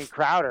the league? I mean,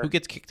 Crowder. Who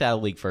gets kicked out of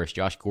the league first,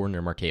 Josh Gordon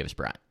or Martavis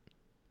Bryant?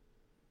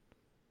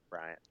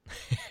 Bryant.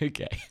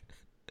 Okay.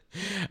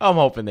 I'm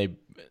hoping they...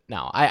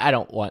 No, I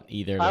don't want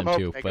either of them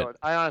to. But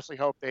I honestly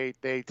hope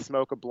they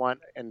smoke a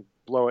blunt and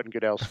blow it in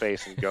Goodell's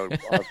face and go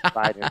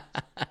outside him.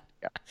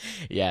 Yeah.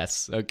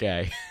 Yes,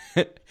 okay.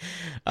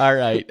 All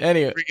right.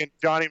 Anyway. Freaking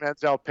Johnny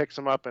Manziel picks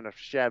him up in a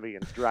Chevy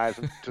and drives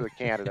him to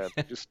Canada.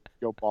 Just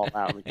go ball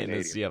out in the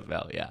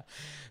CFL, yeah.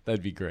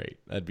 That'd be great.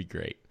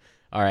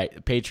 All right.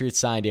 The Patriots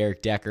signed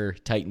Eric Decker.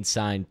 Titans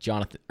signed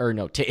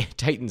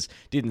Titans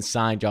didn't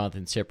sign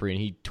Jonathan Cyprien.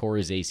 He tore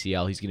his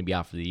ACL. He's going to be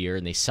out for the year.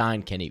 And they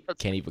signed Kenny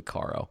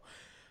Vaccaro.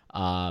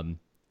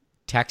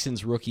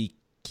 Texans rookie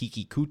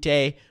Kiki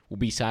Kute will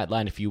be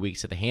sidelined a few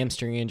weeks with a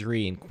hamstring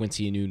injury, and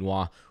Quincy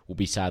Enunwa will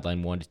be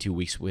sidelined 1 to 2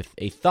 weeks with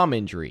a thumb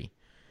injury.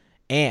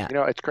 And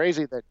it's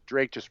crazy that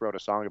Drake just wrote a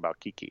song about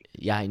Kiki.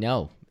 Yeah, I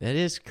know. That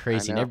is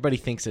crazy. And everybody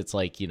thinks it's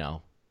like,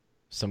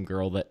 some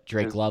girl that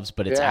Drake loves,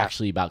 but it's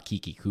actually about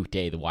Kiki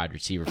Kute, the wide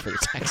receiver for the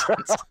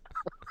Texans.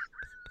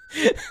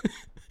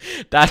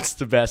 That's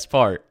the best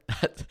part.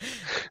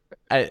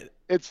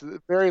 It's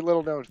very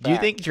little known fact. Do you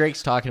think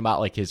Drake's talking about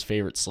like his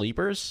favorite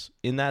sleepers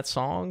in that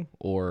song,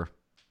 or?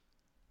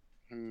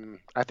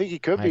 I think he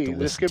could be.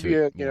 This could be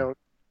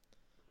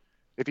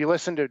if you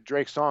listen to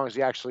Drake's songs,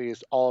 he actually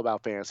is all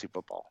about fantasy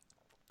football.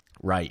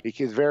 Right.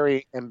 He's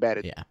very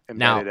embedded. Yeah.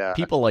 Now,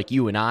 people like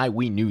you and I,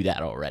 we knew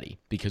that already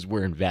because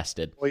we're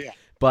invested. Well, yeah.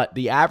 But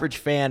the average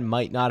fan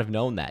might not have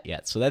known that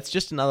yet. So that's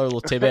just another little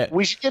tidbit.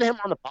 We should get him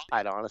on the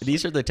pod, honestly.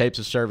 These are the types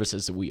of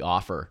services that we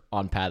offer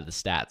on Pad of the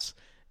Stats.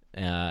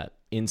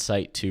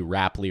 Insight to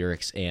rap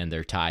lyrics and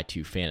their tie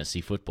to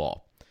fantasy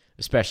football,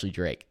 especially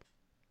Drake.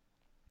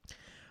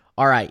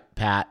 All right,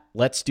 Pat,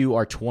 let's do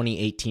our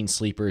 2018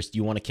 sleepers. Do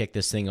you want to kick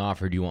this thing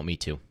off or do you want me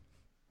to?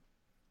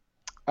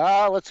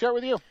 Let's start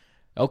with you.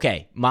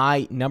 Okay,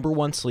 my number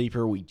one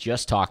sleeper, we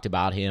just talked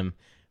about him,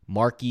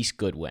 Marquise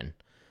Goodwin.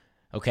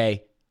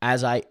 Okay,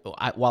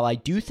 while I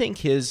do think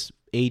his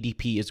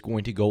ADP is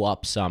going to go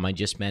up some, I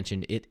just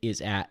mentioned it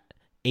is at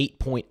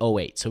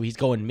 8.08. So he's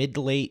going mid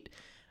to late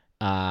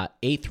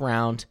 8th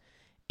round.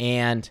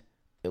 And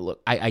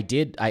look, I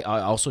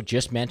also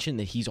just mentioned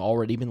that he's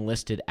already been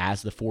listed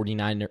as the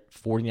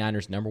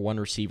 49ers number one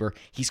receiver.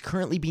 He's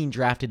currently being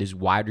drafted as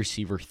wide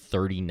receiver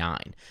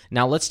 39.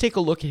 Now let's take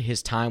a look at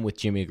his time with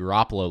Jimmy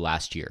Garoppolo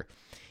last year.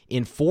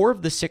 In 4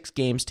 of the 6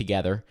 games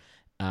together,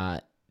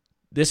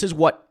 this is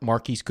what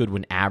Marquise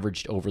Goodwin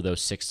averaged over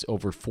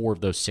 4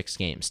 of those 6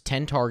 games.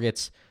 10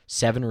 targets,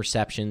 7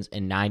 receptions,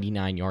 and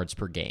 99 yards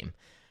per game.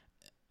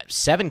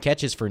 7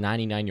 catches for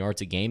 99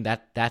 yards a game,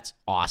 that's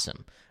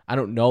awesome. I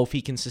don't know if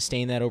he can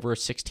sustain that over a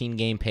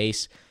 16-game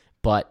pace,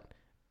 but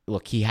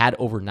look, he had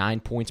over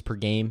 9 points per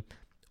game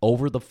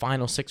over the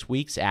final 6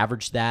 weeks,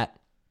 averaged that.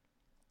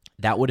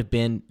 That would have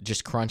been,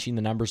 just crunching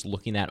the numbers,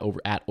 looking at over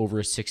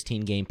a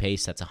 16-game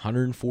pace, that's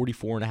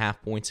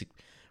 144.5 points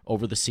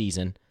over the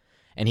season,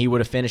 and he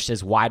would have finished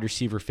as wide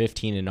receiver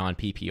 15 in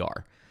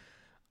non-PPR.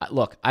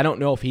 Look, I don't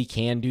know if he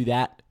can do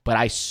that, but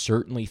I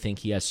certainly think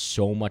he has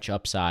so much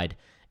upside.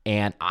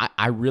 And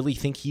I really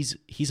think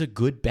he's a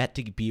good bet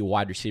to be a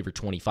wide receiver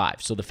 25.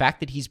 So the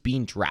fact that he's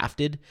being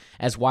drafted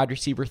as wide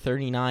receiver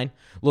 39,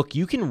 look,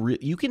 you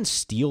can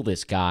steal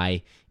this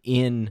guy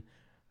in,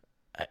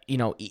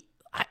 the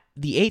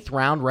 8th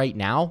round right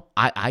now.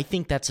 I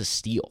think that's a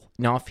steal.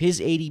 Now, if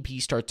his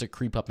ADP starts to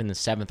creep up in the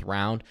 7th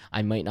round,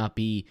 I might not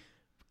be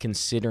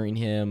considering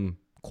him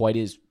quite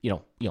as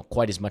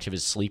much of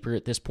his sleeper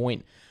at this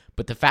point.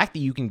 But the fact that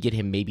you can get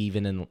him maybe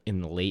even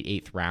in the late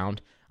 8th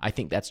round, I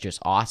think that's just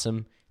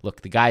awesome.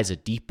 Look, the guy is a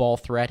deep ball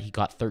threat. He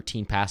got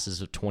 13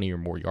 passes of 20 or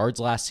more yards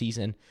last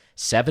season.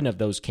 7 of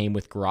those came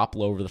with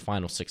Garoppolo over the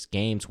final 6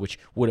 games, which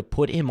would have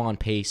put him on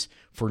pace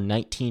for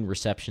 19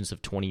 receptions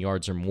of 20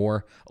 yards or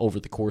more over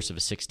the course of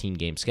a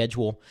 16-game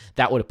schedule.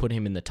 That would have put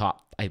him in the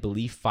top, I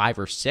believe, 5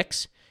 or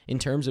 6 in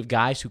terms of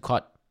guys who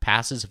caught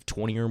passes of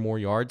 20 or more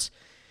yards.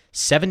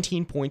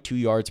 17.2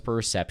 yards per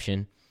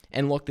reception.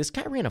 And look, this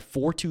guy ran a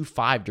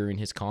 4.25 during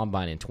his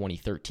combine in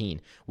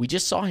 2013. We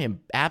just saw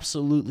him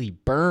absolutely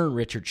burn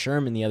Richard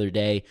Sherman the other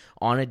day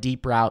on a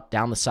deep route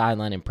down the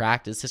sideline in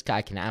practice. This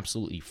guy can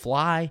absolutely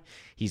fly.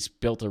 He's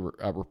built a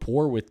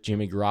rapport with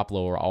Jimmy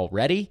Garoppolo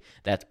already.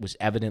 That was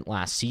evident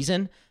last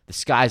season. The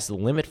sky's the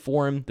limit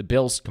for him. The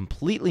Bills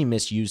completely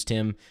misused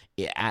him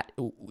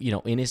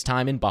in his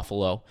time in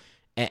Buffalo.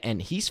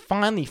 And he's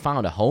finally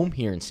found a home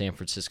here in San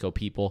Francisco,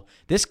 people.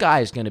 This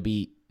guy is going to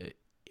be...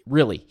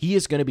 Really, he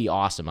is going to be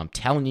awesome. I'm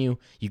telling you,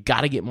 you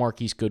got to get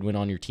Marquise Goodwin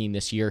on your team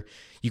this year.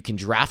 You can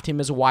draft him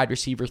as a wide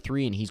receiver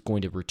 3, and he's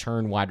going to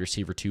return wide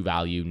receiver 2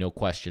 value, no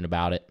question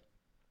about it.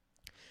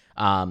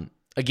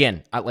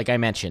 Again, like I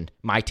mentioned,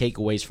 my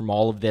takeaways from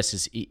all of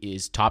this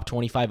is top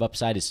 25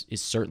 upside is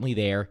certainly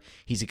there.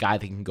 He's a guy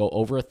that can go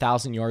over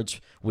 1,000 yards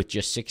with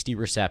just 60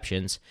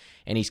 receptions,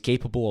 and he's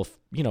capable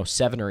of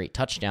 7 or 8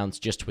 touchdowns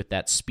just with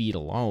that speed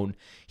alone.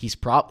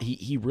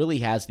 He really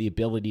has the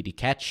ability to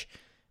catch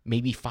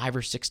maybe 5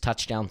 or 6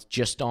 touchdowns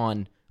just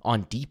on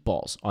deep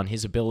balls, on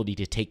his ability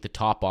to take the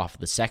top off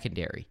the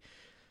secondary.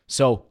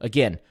 So,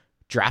 again,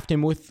 draft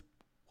him with,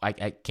 I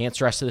can't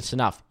stress this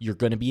enough, you're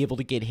going to be able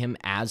to get him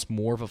as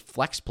more of a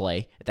flex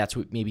play. That's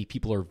what maybe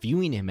people are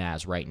viewing him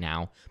as right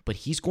now, but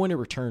he's going to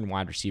return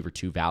wide receiver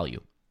 2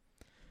 value.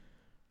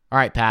 All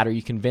right, Pat, are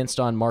you convinced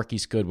on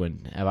Marquise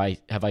Goodwin?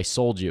 Have I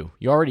sold you?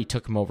 You already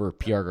took him over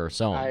Pierre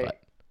Garcon,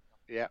 but...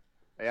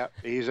 Yeah,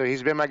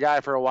 he's been my guy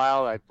for a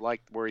while. I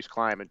like where he's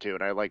climbing to,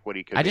 and I like what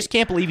he could. I just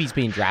can't believe he's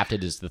being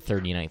drafted as the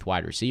 39th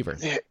wide receiver.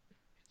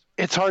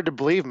 It's hard to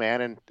believe,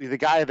 man. And the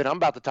guy that I'm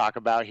about to talk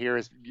about here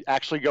is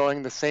actually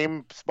going the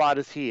same spot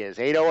as he is,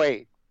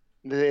 808.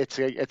 It's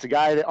a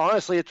guy that,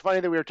 honestly, it's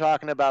funny that we were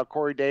talking about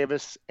Corey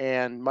Davis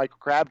and Michael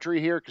Crabtree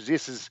here, because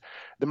this is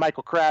the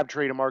Michael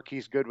Crabtree to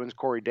Marquise Goodwin's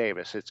Corey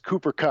Davis. It's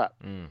Cooper Kupp.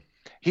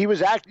 He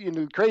was actually,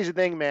 the crazy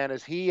thing, man,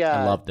 is he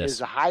is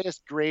the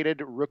highest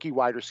graded rookie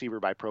wide receiver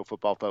by Pro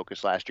Football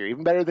Focus last year,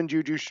 even better than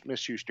Juju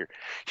Smith-Schuster.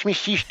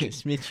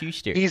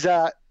 Smith-Schuster. He's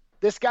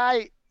this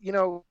guy,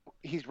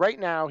 he's right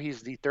now,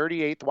 he's the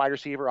 38th wide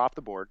receiver off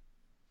the board.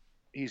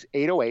 He's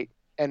 808,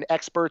 and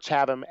experts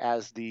have him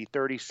as the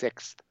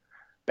 36th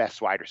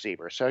best wide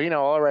receiver. So,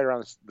 all right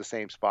around the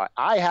same spot.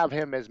 I have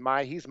him as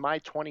he's my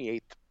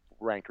 28th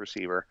ranked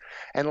receiver,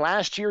 and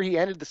last year he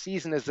ended the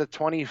season as the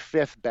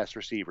 25th best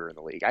receiver in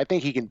the league. I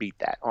think he can beat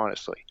that,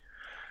 honestly.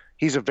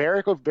 He's a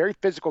very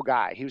physical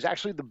guy. He was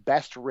actually the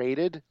best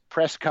rated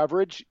press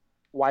coverage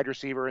wide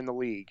receiver in the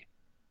league.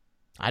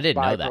 I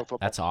didn't know that.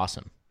 That's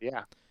awesome.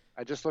 Yeah,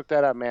 I just looked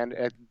that up, man.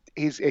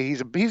 He's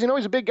a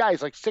big guy.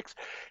 He's like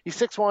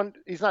 6'1".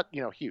 He's not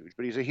huge,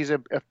 but he's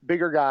a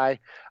bigger guy.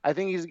 I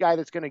think he's a guy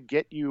that's going to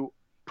get you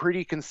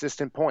pretty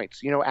consistent points.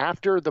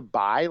 After the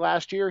bye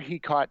last year, he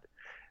caught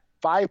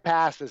 5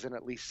 passes in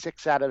at least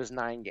 6 out of his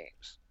 9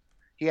 games.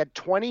 He had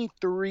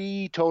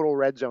 23 total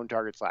red zone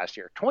targets last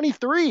year.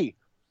 23.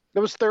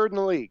 That was 3rd in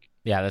the league.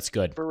 Yeah, that's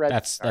good.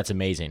 That's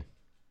amazing.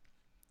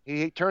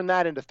 He turned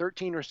that into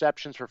 13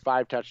 receptions for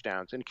 5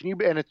 touchdowns. And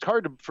it's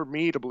hard for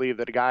me to believe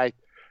that a guy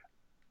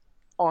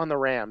on the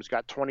Rams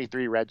got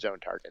 23 red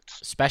zone targets.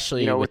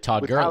 Especially with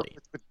Todd Gurley.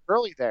 With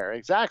Gurley there.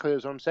 Exactly.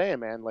 That's what I'm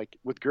saying, man. Like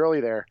with Gurley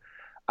there,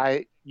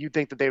 you'd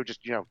think that they would just,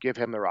 give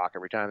him the rock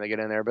every time they get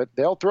in there, but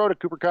they'll throw to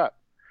Cooper Kupp.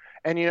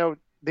 And,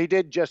 they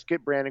did just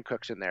get Brandon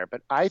Cooks in there,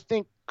 but I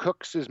think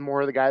Cooks is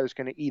more the guy that's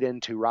going to eat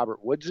into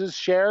Robert Woods'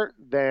 share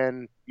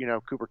than,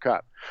 Cooper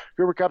Kupp.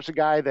 Cooper Kupp's a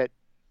guy that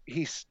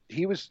he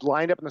was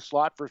lined up in the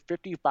slot for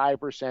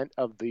 55%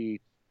 of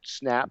the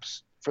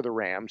snaps for the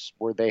Rams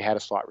where they had a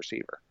slot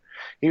receiver.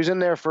 He was in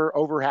there for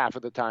over half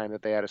of the time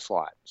that they had a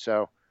slot.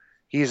 So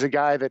he's a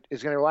guy that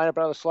is going to line up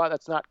out of the slot.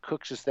 That's not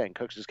Cooks' thing.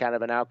 Cooks is kind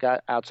of an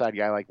outside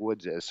guy like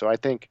Woods is. So I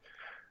think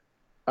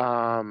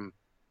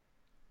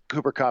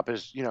Cooper Kupp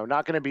is,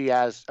 not going to be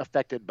as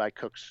affected by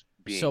Cooks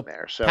being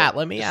there. So, Pat,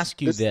 let me ask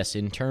you this.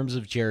 In terms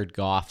of Jared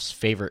Goff's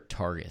favorite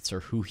targets or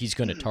who he's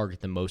going to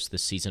target the most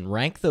this season,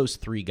 rank those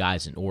 3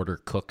 guys in order: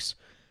 Cooks,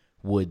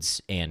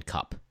 Woods, and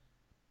Kupp.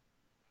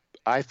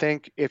 I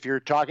think if you're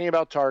talking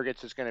about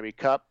targets, it's going to be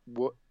Kupp,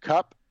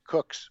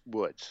 Cooks,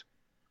 Woods.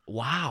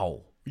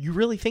 Wow. You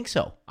really think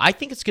so? I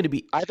think it's going to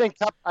be... I think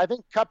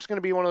Kupp's going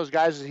to be one of those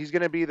guys. He's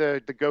going to be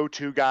the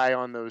go-to guy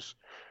on those...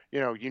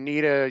 you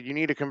need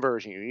a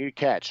conversion, you need a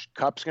catch.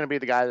 Kupp's going to be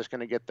the guy that's going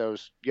to get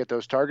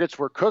those targets.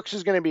 Where Cooks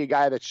is going to be a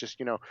guy that's just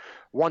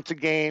once a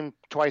game,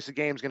 twice a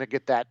game is going to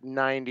get that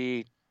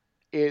 90,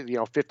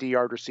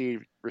 50-yard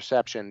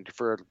reception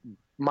for a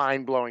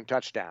mind-blowing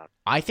touchdown.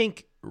 I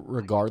think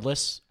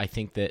regardless, I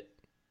think that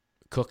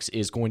Cooks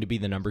is going to be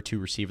the number 2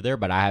 receiver there,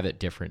 but I have it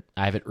different.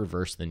 I have it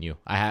reversed than you.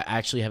 I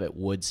actually have it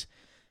Woods,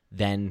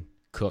 then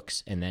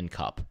Cooks, and then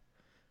Kupp.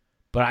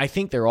 But I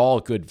think they're all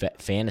good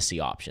fantasy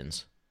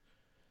options.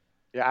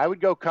 Yeah, I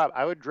would go Kupp.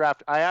 I would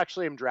draft. I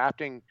actually am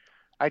drafting.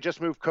 I just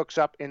moved Cooks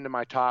up into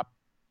my top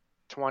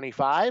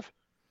 25,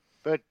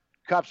 but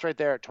Kupp's right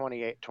there at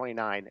 28,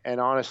 29. And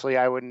honestly,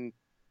 I wouldn't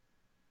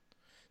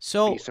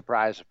be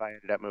surprised if I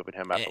ended up moving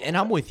him up. And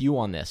I'm with you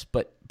on this,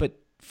 but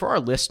for our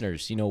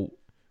listeners,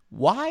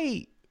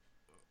 why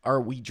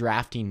are we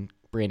drafting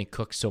Brandon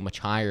Cooks so much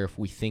higher if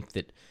we think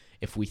that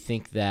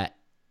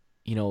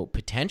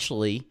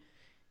potentially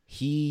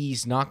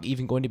he's not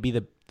even going to be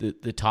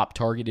the top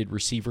targeted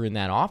receiver in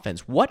that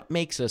offense? What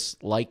makes us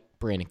like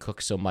Brandon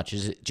Cooks so much?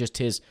 Is it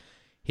just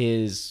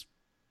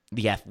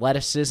the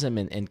athleticism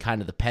and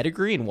kind of the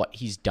pedigree and what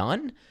he's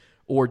done?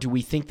 Or do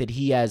we think that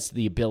he has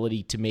the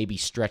ability to maybe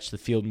stretch the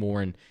field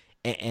more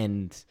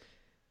and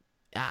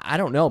I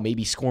don't know,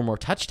 maybe score more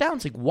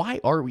touchdowns? Like, why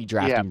are we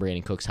drafting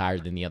Brandon Cooks higher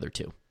than the other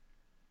two?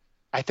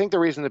 I think the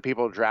reason that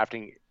people are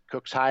drafting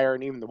Cooks higher,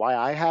 and even why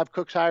I have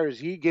Cooks higher, is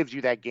he gives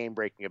you that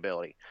game-breaking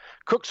ability.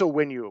 Cooks will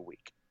win you a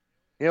week.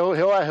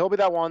 He'll be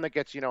that one that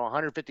gets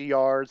 150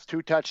 yards,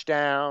 2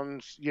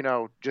 touchdowns.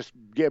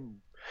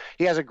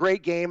 He has a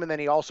great game, and then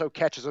he also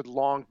catches a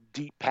long,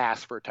 deep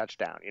pass for a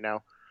touchdown.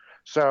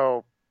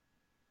 So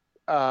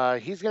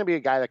he's going to be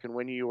a guy that can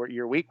win you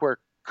your week. Where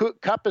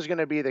Kupp is going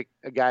to be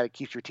a guy that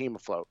keeps your team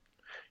afloat.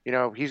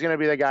 He's going to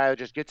be the guy that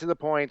just gets to the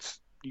points.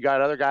 You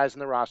got other guys in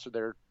the roster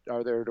that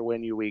are there to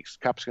win you weeks.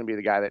 Kupp's going to be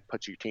the guy that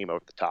puts your team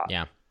over the top.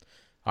 Yeah.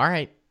 All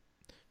right.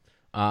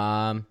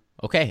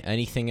 Okay.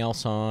 Anything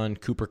else on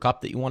Cooper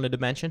Kupp that you wanted to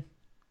mention?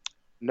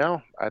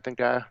 No, I think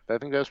that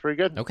was pretty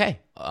good. Okay.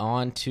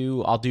 I'll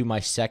do my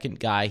second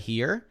guy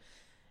here,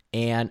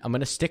 and I'm going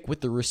to stick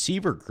with the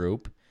receiver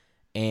group,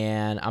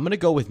 and I'm going to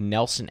go with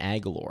Nelson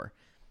Agholor.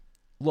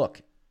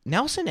 Look,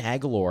 Nelson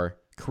Agholor,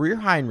 career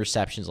high in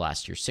receptions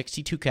last year,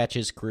 62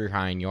 catches, career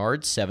high in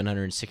yards,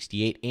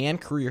 768,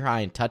 and career high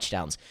in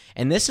touchdowns.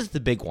 And this is the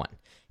big one,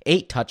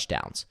 8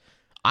 touchdowns.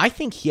 I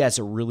think he has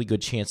a really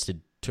good chance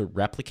to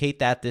replicate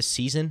that this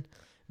season,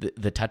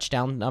 the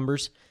touchdown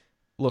numbers.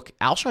 Look,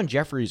 Alshon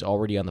Jeffrey is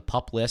already on the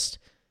PUP list.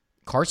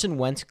 Carson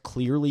Wentz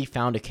clearly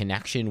found a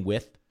connection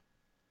with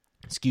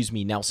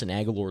Nelson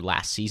Agholor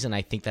last season.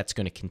 I think that's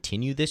going to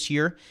continue this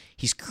year.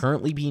 He's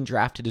currently being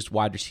drafted as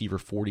wide receiver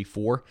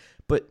 44,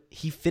 but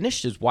he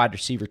finished as wide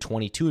receiver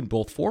 22 in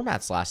both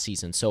formats last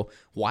season. So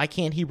why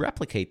can't he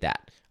replicate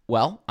that?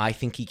 Well, I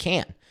think he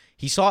can.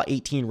 He saw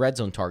 18 red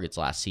zone targets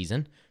last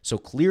season, so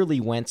clearly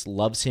Wentz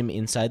loves him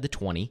inside the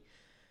 20.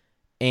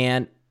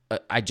 And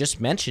I just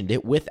mentioned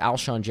it, with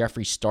Alshon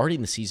Jeffrey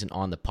starting the season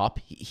on the PUP,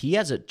 he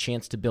has a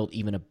chance to build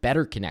even a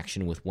better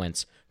connection with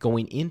Wentz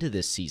going into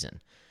this season.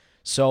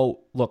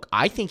 So, look,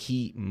 I think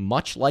he,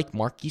 much like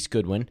Marquise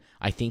Goodwin,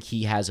 I think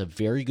he has a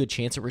very good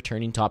chance of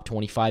returning top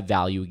 25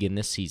 value again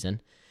this season.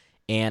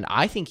 And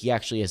I think he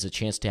actually has a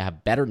chance to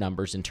have better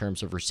numbers in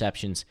terms of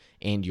receptions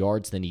and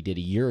yards than he did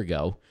a year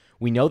ago.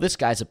 We know this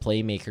guy's a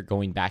playmaker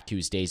going back to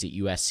his days at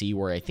USC,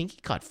 where I think he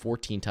caught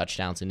 14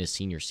 touchdowns in his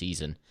senior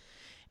season.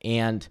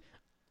 And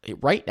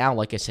right now,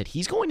 like I said,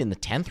 he's going in the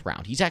 10th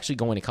round. He's actually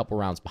going a couple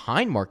rounds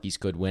behind Marquise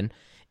Goodwin.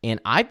 And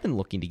I've been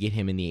looking to get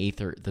him in the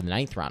 8th or the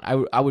 9th round.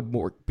 I would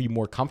be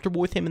more comfortable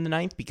with him in the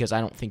 9th because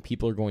I don't think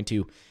people are going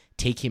to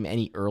take him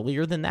any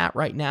earlier than that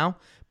right now.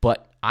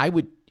 But I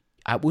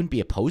wouldn't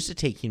be opposed to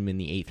taking him in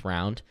the 8th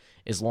round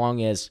as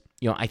long as,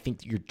 I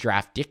think your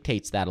draft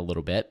dictates that a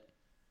little bit.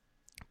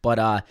 But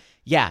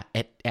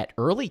at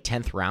early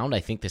 10th round, I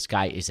think this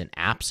guy is an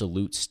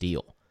absolute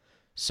steal.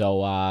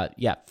 So,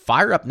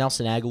 fire up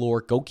Nelson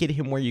Agholor. Go get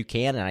him where you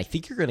can, and I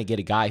think you're going to get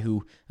a guy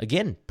who,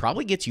 again,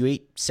 probably gets you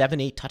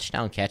 8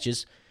 touchdown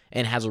catches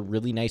and has a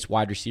really nice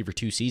wide receiver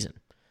 2 season.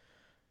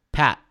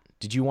 Pat,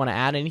 did you want to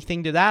add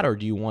anything to that, or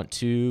do you want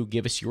to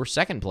give us your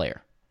second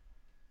player?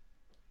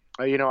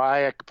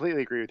 I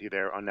completely agree with you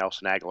there on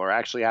Nelson Agholor. I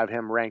actually have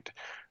him ranked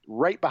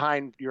right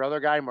behind your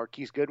other guy,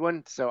 Marquise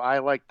Goodwin, so I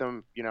like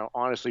them,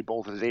 honestly,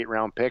 both as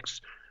 8-round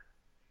picks.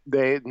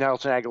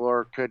 Nelson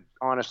Agholor could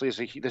honestly,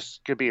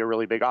 this could be a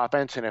really big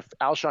offense, and if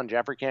Alshon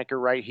Jeffrey can't go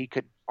right, he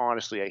could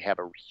honestly have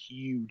a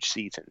huge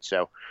season.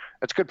 So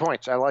that's good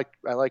points. I like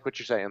what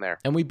you're saying there.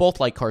 And we both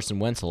like Carson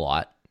Wentz a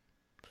lot.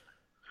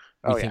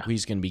 We think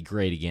he's going to be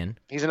great again.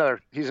 He's another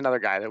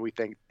guy that we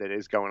think that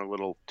is going a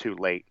little too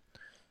late.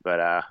 But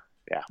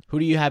yeah. Who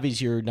do you have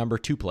as your number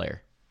 2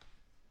 player?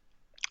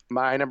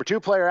 My number 2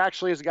 player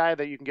actually is a guy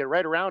that you can get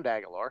right around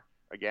Agholor.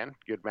 Again,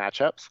 good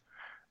matchups.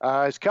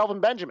 Is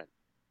Kelvin Benjamin.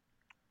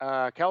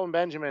 Kelvin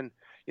Benjamin,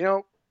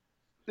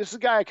 this is a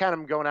guy kind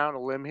of going out on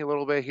a limb a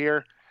little bit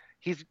here.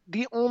 He's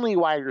the only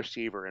wide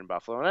receiver in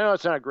Buffalo. And I know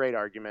it's not a great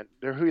argument.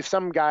 There's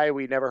some guy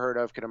we never heard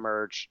of could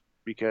emerge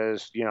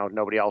because,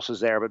 nobody else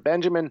is there. But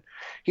Benjamin,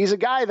 he's a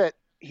guy that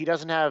he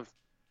doesn't have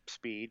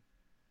speed.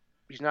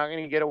 He's not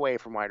going to get away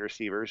from wide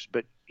receivers,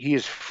 but he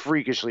is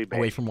freakishly big.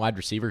 Away from wide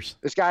receivers?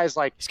 This guy is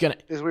like,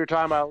 as we were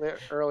talking about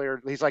earlier,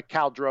 he's like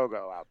Khal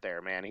Drogo out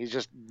there, man. He's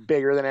just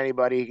bigger than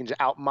anybody. He can just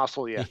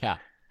out-muscle you. Yeah.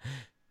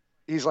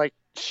 he's like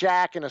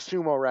Shaq and a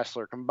sumo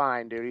wrestler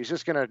combined, dude.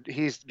 He's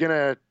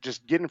gonna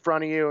just get in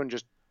front of you and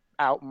just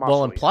out muscle.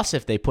 Well, and plus,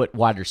 if they put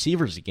wide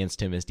receivers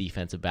against him as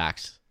defensive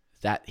backs,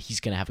 that he's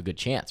gonna have a good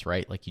chance,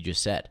 right? Like you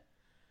just said.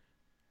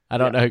 I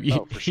don't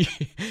know. For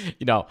sure.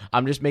 You know,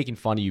 I'm just making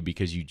fun of you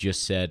because you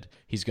just said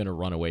he's gonna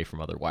run away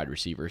from other wide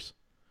receivers.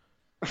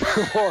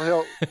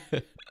 Well,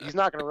 he's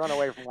not going to run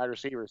away from wide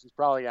receivers. He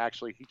probably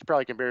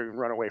can barely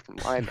run away from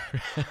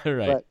linebackers.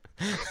 Right.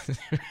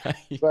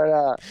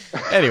 But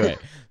anyway,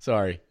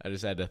 sorry, I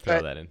just had to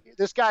throw that in.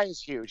 This guy is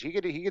huge. He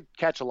could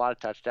catch a lot of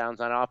touchdowns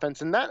on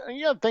offense, and that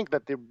you got to think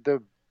that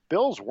the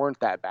Bills weren't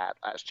that bad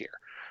last year.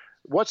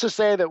 What's to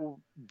say that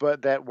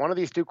one of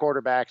these two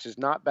quarterbacks is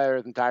not better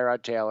than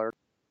Tyrod Taylor,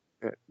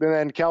 and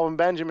then Kelvin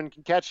Benjamin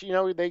can catch? You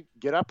know, they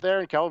get up there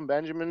and Kelvin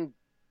Benjamin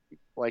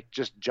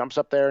just jumps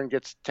up there and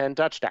gets 10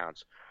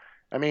 touchdowns.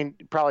 I mean,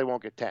 probably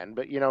won't get 10,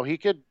 but, you know, he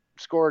could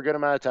score a good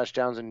amount of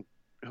touchdowns. And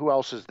who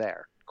else is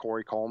there?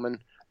 Corey Coleman,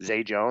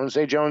 Zay Jones.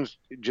 Zay Jones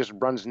just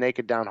runs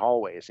naked down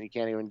hallways, and he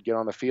can't even get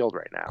on the field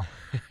right now.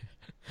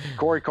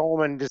 Corey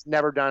Coleman has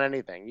never done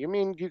anything.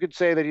 You could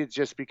say that it's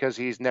just because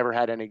he's never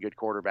had any good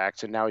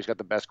quarterbacks, and now he's got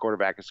the best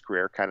quarterback in his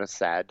career. Kind of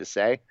sad to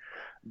say.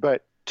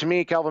 But to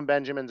me, Kelvin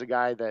Benjamin's a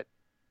guy that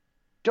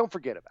don't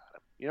forget about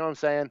him. You know what I'm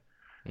saying?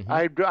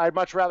 Mm-hmm. I'd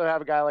much rather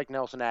have a guy like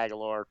Nelson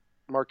Aguilar,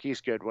 Marquise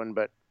Goodwin,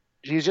 but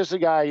he's just a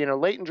guy, you know,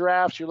 late in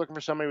drafts, you're looking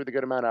for somebody with a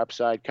good amount of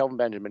upside. Kelvin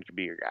Benjamin could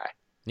be your guy.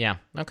 Yeah,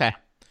 okay.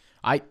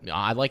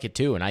 I like it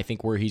too, and I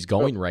think where he's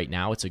going right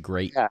now, it's a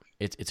great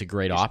it's a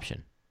great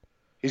option.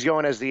 He's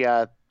going in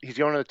the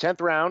 10th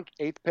round,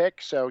 8th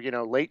pick, so, you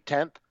know, late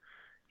 10th.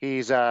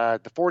 He's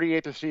the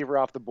 48th receiver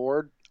off the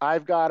board.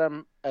 I've got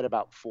him at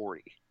about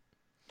 40.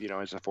 You know,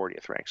 as the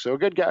 40th rank. So a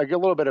good guy, a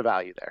little bit of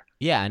value there.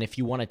 Yeah, and if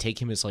you want to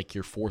take him as like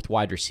your fourth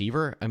wide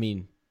receiver, I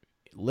mean,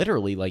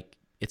 literally, like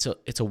it's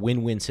a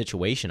win-win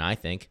situation, I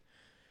think,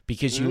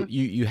 because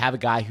you have a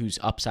guy whose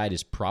upside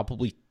is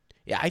probably,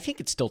 I think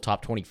it's still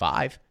top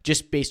 25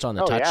 just based on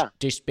the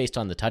just based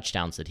on the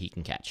touchdowns that he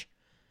can catch.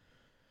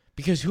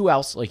 Because who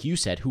else, like you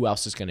said, who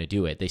else is going to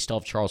do it? They still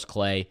have Charles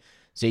Clay,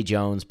 Zay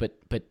Jones, but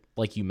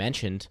like you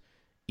mentioned,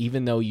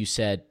 even though you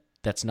said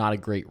that's not a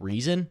great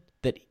reason,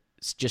 that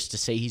just to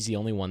say he's the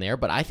only one there,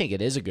 but I think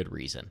it is a good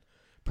reason.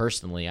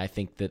 Personally, I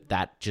think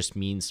that just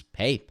means,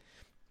 hey,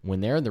 when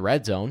they're in the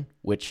red zone,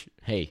 which,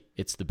 hey,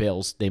 it's the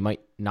Bills, they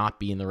might not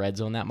be in the red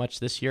zone that much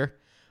this year,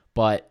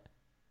 but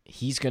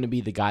he's going to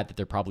be the guy that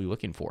they're probably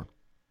looking for.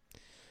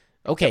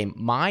 Okay,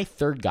 my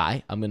third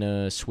guy, I'm going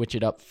to switch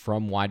it up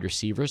from wide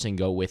receivers and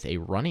go with a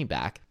running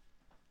back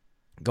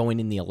going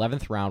in the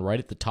 11th round, right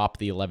at the top of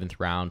the 11th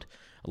round,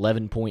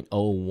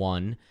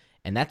 11.01,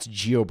 and that's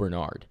Gio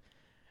Bernard.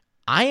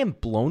 I am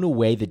blown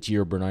away that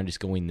Gio Bernard is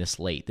going this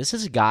late. This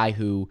is a guy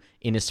who,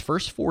 in his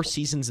first 4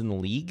 seasons in the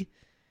league,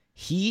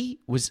 he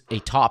was a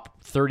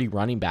top 30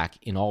 running back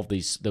in all of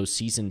those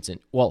seasons. And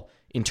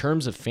in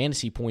terms of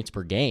fantasy points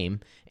per game,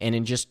 and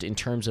in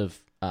terms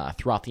of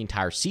throughout the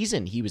entire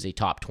season, he was a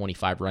top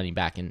 25 running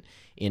back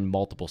in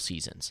multiple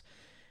seasons.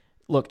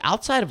 Look,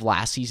 outside of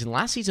last season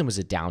was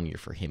a down year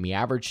for him. He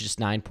averaged just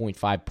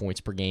 9.5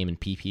 points per game in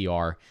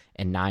PPR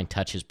and 9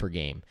 touches per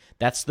game.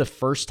 That's the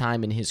first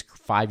time in his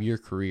 5-year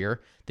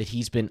career that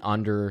he's been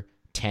under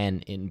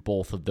 10 in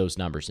both of those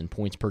numbers, in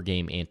points per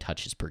game and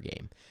touches per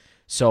game.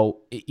 So,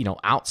 you know,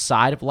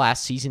 outside of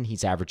last season,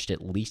 he's averaged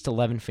at least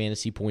 11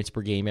 fantasy points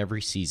per game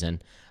every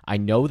season. I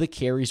know the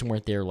carries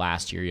weren't there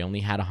last year. He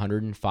only had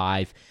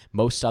 105.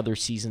 Most other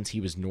seasons,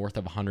 he was north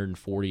of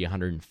 140,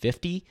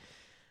 150.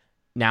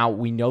 Now,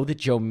 we know that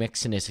Joe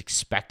Mixon is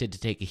expected to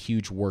take a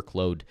huge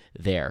workload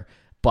there,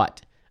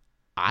 but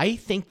I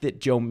think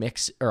that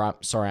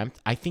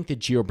I think that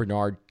Gio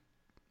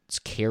Bernard's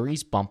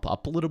carries bump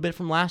up a little bit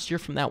from last year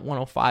from that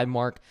 105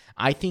 mark.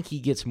 I think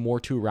he gets more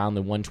to around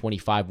the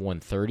 125,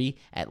 130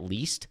 at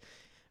least.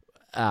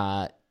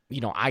 I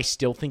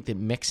still think that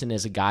Mixon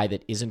is a guy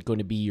that isn't going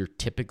to be your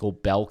typical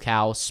bell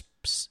cow,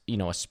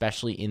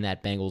 especially in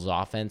that Bengals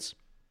offense,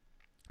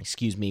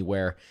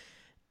 where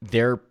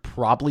they're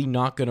probably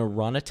not going to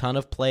run a ton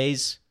of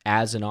plays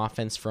as an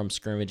offense from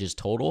scrimmages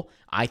total.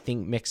 I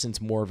think Mixon's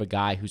more of a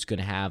guy who's going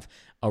to have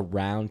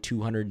around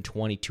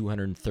 220,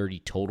 230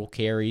 total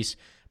carries.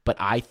 But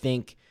I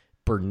think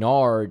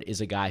Bernard is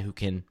a guy who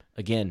can,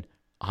 again,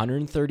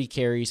 130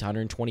 carries,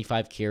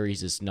 125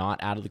 carries is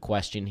not out of the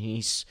question.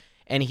 He's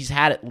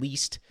had at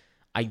least,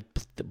 I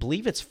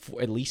believe it's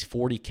at least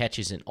 40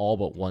 catches in all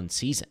but one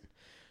season.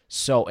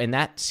 So, and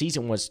that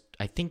season was,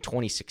 I think,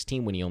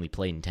 2016 when he only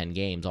played in 10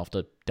 games. I'll have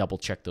to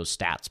double-check those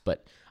stats,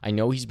 but I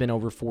know he's been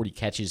over 40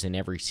 catches in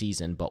every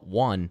season but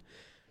one.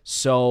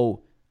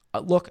 So,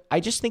 look,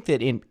 I just think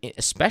that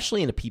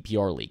especially in a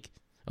PPR league,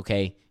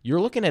 okay, you're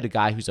looking at a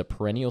guy who's a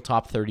perennial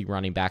top 30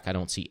 running back. I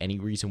don't see any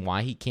reason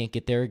why he can't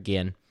get there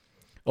again.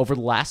 Over the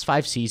last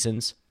 5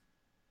 seasons,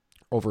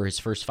 over his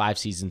first 5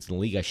 seasons in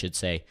the league, I should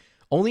say,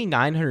 Only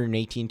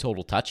 918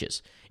 total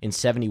touches in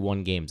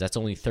 71 games. That's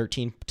only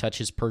 13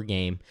 touches per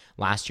game.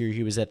 Last year,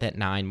 he was at that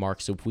 9 mark.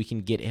 So if we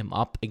can get him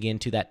up again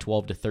to that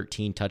 12 to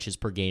 13 touches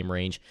per game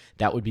range,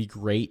 that would be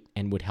great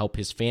and would help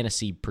his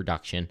fantasy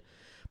production.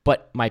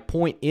 But my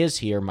point is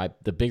here,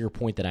 the bigger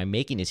point that I'm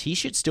making is he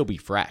should still be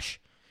fresh.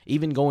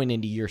 Even going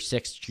into year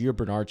 6, Gio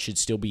Bernard should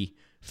still be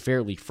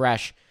fairly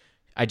fresh.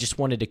 I just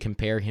wanted to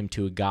compare him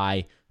to a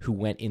guy who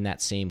went in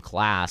that same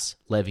class,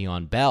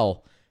 Le'Veon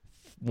Bell,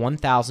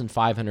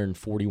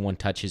 1,541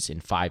 touches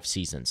in 5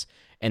 seasons.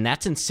 And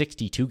that's in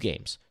 62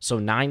 games. So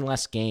 9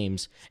 less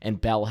games,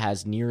 and Bell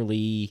has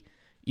nearly,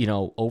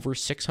 over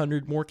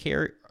 600 more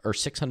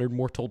 600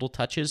 more total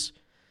touches.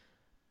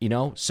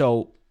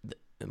 So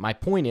my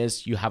point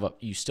is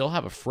you still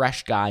have a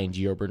fresh guy in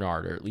Gio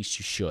Bernard, or at least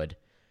you should.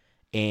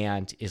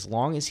 And as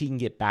long as he can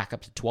get back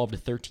up to 12 to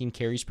 13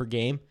 carries per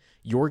game,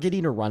 you're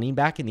getting a running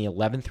back in the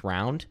 11th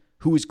round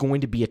who is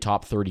going to be a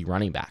top 30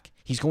 running back.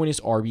 He's going as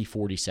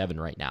RB47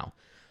 right now.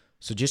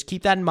 So just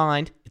keep that in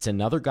mind. It's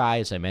another guy,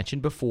 as I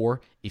mentioned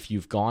before, if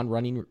you've gone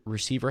running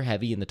receiver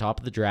heavy in the top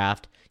of the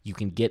draft, you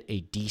can get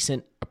a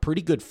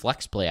pretty good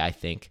flex play, I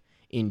think,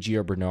 in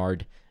Gio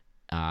Bernard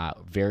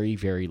very,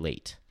 very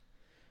late.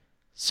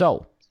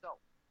 So,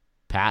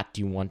 Pat,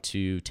 do you want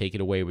to take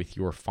it away with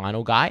your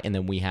final guy? And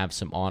then we have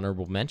some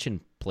honorable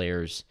mention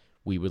players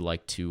we would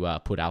like to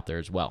put out there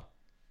as well.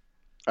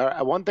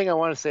 One thing I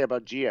want to say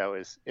about Gio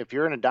is if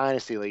you're in a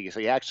dynasty league, he's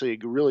actually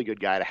a really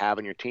good guy to have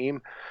on your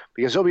team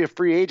because he'll be a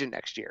free agent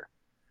next year.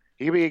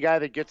 He could be a guy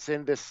that gets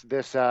in this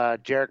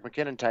Jerick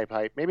McKinnon type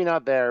hype. Maybe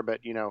not there,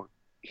 but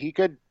he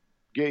could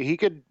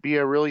be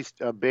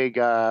a big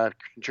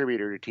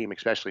contributor to your team,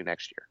 especially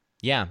next year.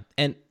 Yeah,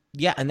 and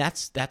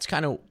that's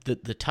kind of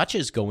the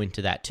touches go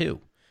into that too,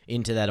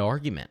 into that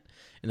argument.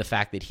 And the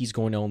fact that he's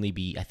going to only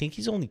be, I think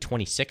he's only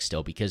 26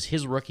 still because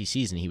his rookie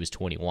season he was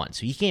 21.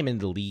 So he came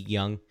into the league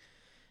young.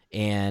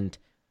 And,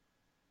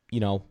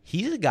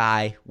 he's a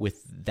guy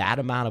with that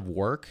amount of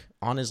work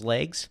on his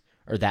legs,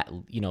 or the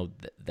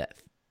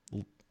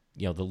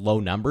low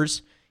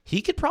numbers.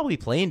 He could probably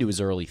play into his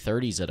early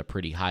 30s at a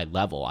pretty high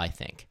level, I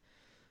think.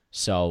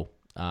 So,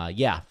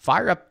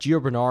 fire up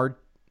Gio Bernard.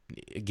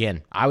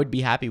 Again, I would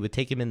be happy with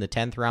taking him in the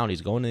 10th round.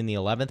 He's going in the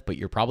 11th, but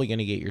you're probably going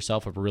to get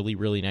yourself a really,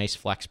 really nice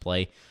flex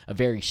play, a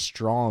very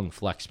strong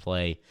flex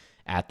play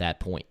at that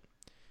point.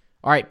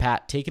 All right,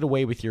 Pat, take it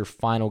away with your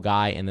final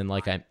guy, and then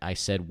like I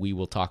said, we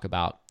will talk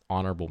about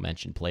honorable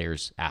mention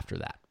players after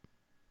that.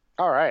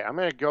 All right, I'm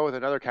going to go with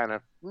another kind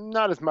of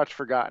not as much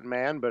forgotten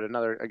man, but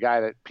a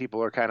guy that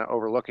people are kind of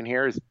overlooking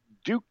here is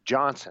Duke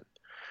Johnson.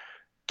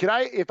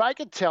 If I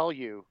could tell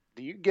you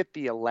that you get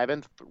the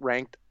 11th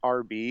ranked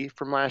RB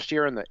from last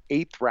year in the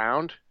 8th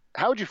round,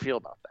 how would you feel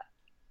about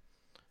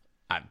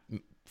that?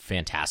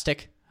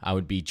 Fantastic. I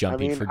would be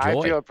jumping for joy.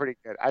 I feel pretty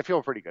good. I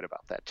feel pretty good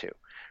about that too.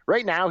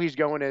 Right now, he's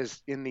going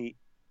as in the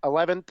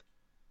 11th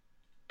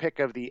pick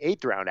of the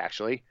 8th round,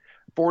 actually.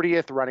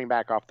 40th running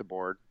back off the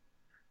board.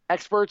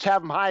 Experts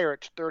have him higher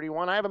at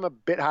 31. I have him a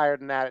bit higher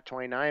than that at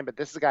 29, but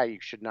this is a guy you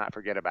should not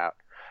forget about.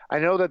 I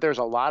know that there's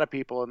a lot of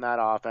people in that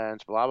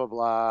offense, blah, blah,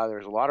 blah.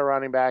 There's a lot of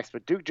running backs,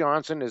 but Duke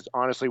Johnson is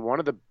honestly one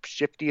of the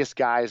shiftiest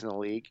guys in the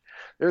league.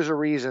 There's a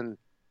reason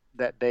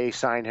that they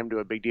signed him to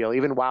a big deal,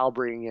 even while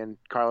bringing in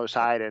Carlos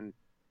Hyde and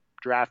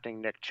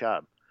drafting Nick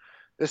Chubb.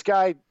 This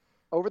guy,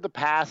 over the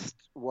past,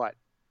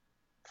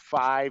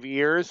 5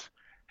 years,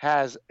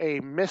 has a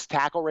missed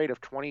tackle rate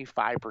of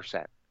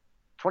 25%,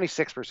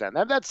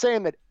 26%. That's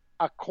saying that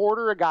a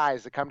quarter of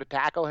guys that come to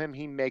tackle him,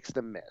 he makes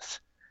them miss.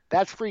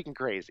 That's freaking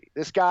crazy.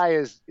 This guy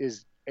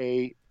is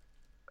a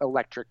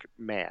electric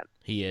man.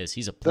 He is.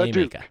 He's a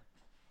playmaker.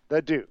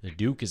 The Duke. The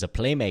Duke is a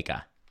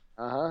playmaker.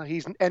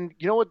 And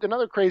you know what?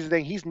 Another crazy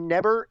thing, he's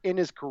never in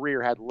his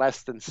career had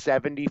less than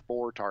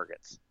 74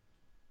 targets.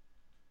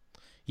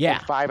 Yeah.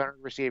 500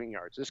 receiving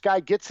yards. This guy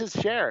gets his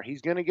share.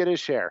 He's going to get his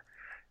share.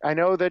 I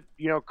know that,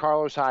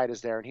 Carlos Hyde is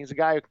there, and he's a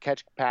guy who can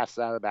catch passes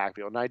out of the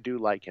backfield, and I do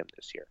like him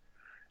this year.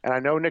 And I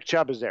know Nick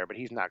Chubb is there, but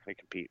he's not going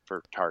to compete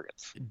for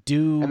targets.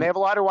 And they have a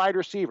lot of wide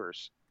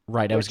receivers.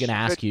 Right, I was going to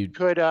ask you.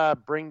 Could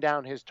bring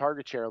down his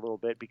target share a little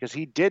bit because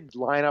he did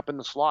line up in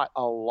the slot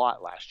a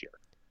lot last year.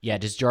 Yeah,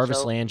 does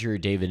Jarvis Landry or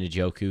David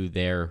Njoku,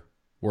 their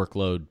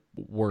workload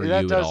worry you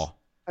at all?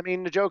 I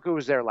mean, Njoku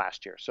was there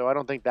last year, so I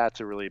don't think that's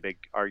a really big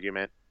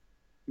argument.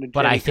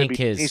 But I think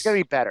he's going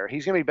to be better.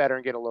 He's going to be better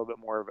and get a little bit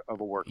more of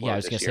a workload. Yeah, I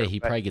was going to say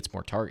he probably gets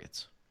more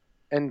targets.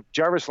 And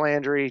Jarvis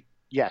Landry,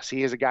 yes,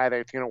 he is a guy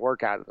that's going to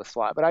work out of the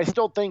slot. But I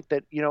still think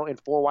that, in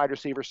 4 wide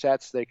receiver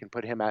sets, they can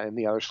put him out in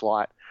the other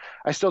slot.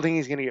 I still think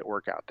he's going to get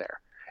work out there.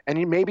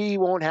 And maybe he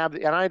won't have –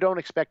 and I don't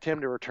expect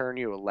him to return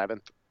you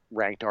 11th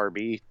ranked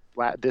RB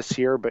this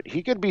year, but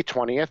he could be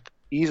 20th,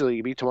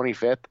 easily be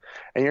 25th,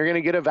 and you're going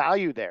to get a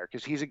value there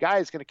because he's a guy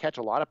that's going to catch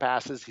a lot of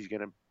passes. He's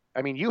going to –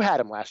 you had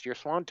him last year,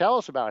 Swan. Tell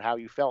us about how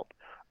you felt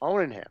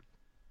owning him.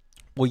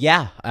 Well,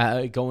 yeah.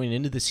 Going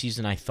into the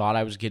season, I thought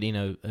I was getting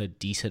a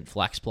decent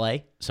flex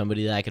play,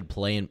 somebody that I could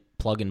play and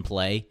plug and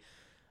play,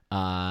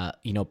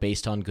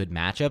 based on good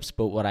matchups.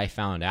 But what I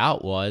found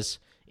out was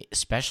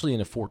especially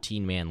in a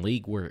 14-man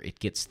league where it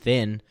gets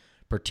thin,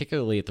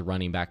 particularly at the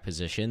running back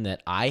position,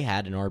 that I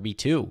had an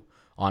RB2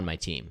 on my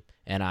team.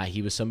 And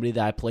he was somebody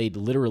that I played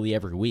literally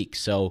every week.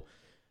 So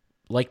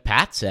like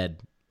Pat said,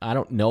 I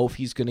don't know if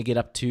he's going to get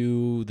up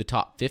to the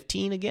top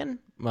 15 again,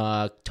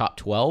 top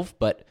 12,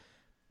 but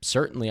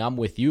certainly I'm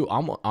with you.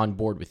 I'm on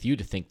board with you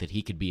to think that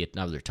he could be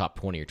another top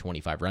 20 or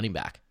 25 running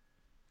back.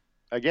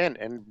 Again,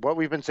 and what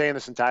we've been saying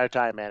this entire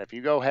time, man, if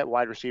you go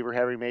wide receiver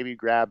heavy, maybe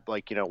grab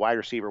wide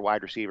receiver,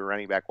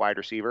 running back, wide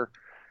receiver,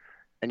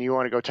 and you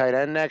want to go tight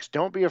end next,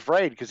 don't be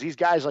afraid, because these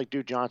guys like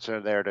Duke Johnson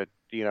are there to,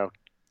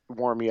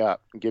 warm you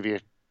up and give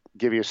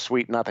you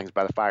sweet nothings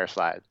by the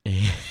fireside.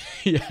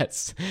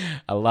 Yes,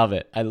 I love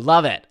it. I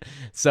love it.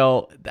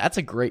 So that's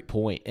a great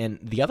point. And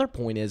the other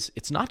point is,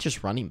 it's not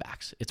just running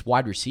backs; it's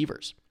wide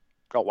receivers.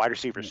 Oh, wide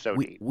receivers so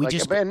deep.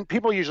 And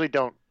people usually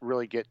don't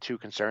really get too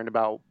concerned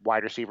about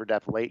wide receiver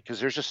depth late because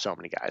there's just so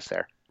many guys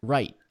there.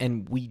 Right,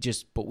 and we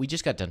just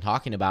got done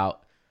talking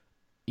about,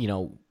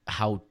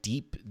 how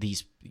deep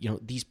these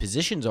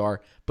positions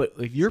are. But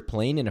if you're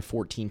playing in a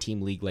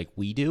 14-team league like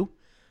we do,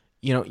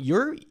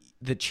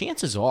 the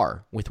chances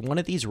are with one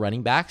of these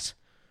running backs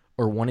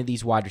or one of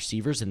these wide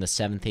receivers in the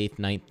 7th, 8th,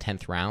 9th,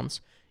 10th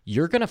rounds,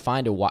 you're going to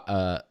find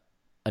a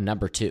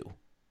number 2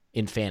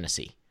 in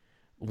fantasy.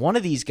 One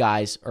of these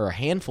guys or a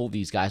handful of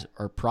these guys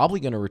are probably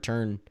going to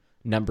return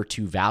number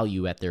 2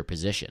 value at their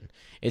position.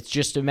 It's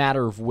just a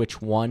matter of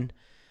which one.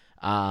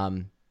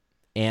 And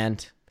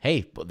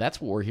hey,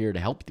 that's what we're here to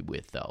help you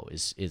with, though,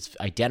 is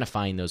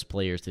identifying those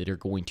players that are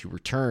going to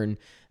return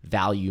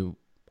value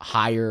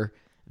higher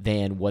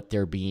than what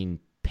they're being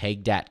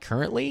pegged at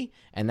currently,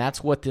 and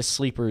that's what this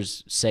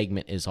sleepers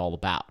segment is all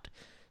about.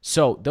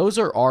 So those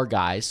are our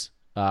guys,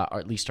 or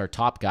at least our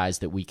top guys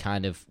that we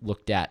kind of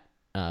looked at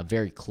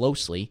very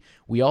closely.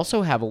 We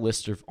also have a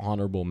list of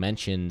honorable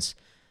mentions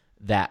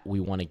that we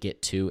want to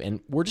get to, and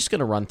we're just going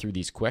to run through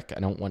these quick. I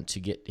don't want to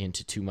get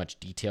into too much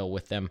detail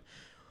with them.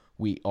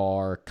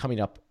 We're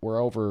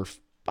over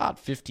about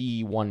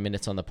 51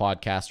 minutes on the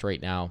podcast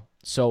right now.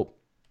 So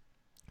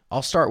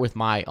I'll start with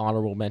my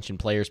honorable mention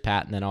players,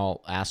 Pat, and then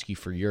I'll ask you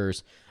for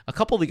yours. A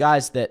couple of the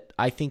guys that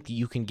I think that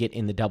you can get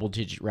in the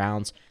double-digit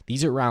rounds,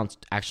 these are rounds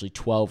actually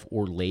 12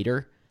 or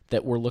later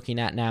that we're looking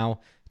at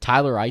now.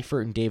 Tyler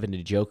Eifert and David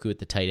Njoku at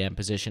the tight end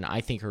position,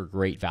 I think are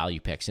great value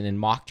picks. And in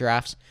mock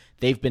drafts,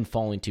 they've been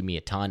falling to me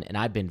a ton, and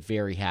I've been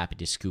very happy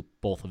to scoop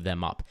both of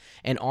them up.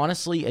 And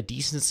honestly, a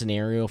decent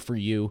scenario for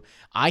you,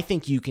 I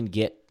think you can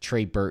get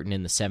Trey Burton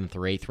in the 7th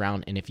or 8th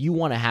round. And if you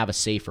want to have a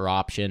safer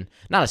option,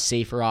 not a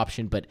safer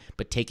option, but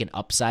take an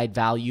upside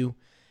value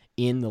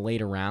in the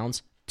later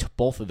rounds,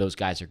 both of those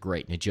guys are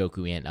great,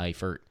 Njoku and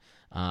Eifert.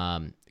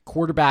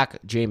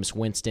 Quarterback, Jameis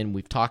Winston,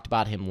 we've talked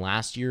about him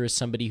last year as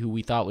somebody who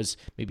we thought was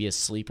maybe a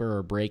sleeper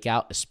or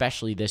breakout,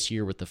 especially this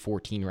year with the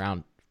 14th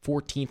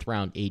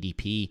round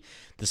ADP.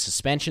 The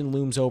suspension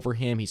looms over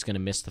him. He's going to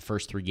miss the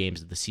first 3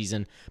 games of the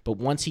season, but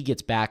once he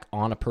gets back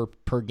on a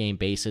per game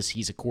basis,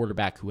 he's a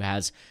quarterback who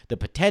has the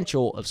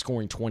potential of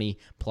scoring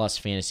 20-plus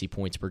fantasy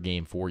points per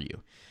game for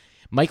you.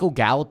 Michael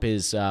Gallup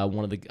is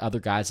one of the other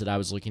guys that I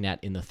was looking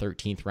at in the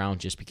 13th round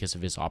just because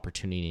of his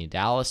opportunity in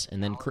Dallas,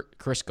 and then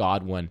Chris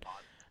Godwin,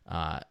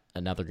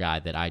 another guy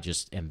that I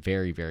just am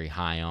very, very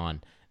high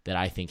on, that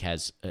I think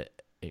has an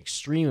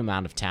extreme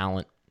amount of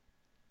talent,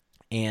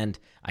 and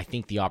I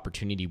think the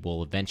opportunity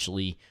will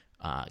eventually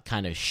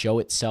kind of show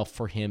itself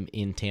for him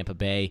in Tampa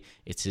Bay.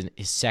 It's in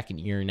his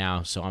 2nd year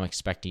now, so I'm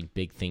expecting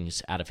big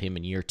things out of him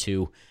in year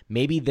 2.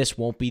 Maybe this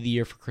won't be the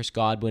year for Chris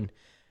Godwin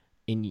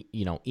in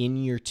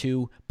year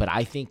 2, but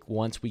I think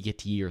once we get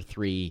to year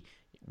 3,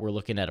 we're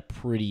looking at a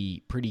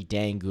pretty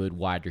dang good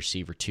wide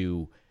receiver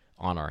 2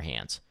 on our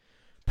hands.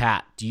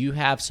 Pat, do you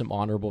have some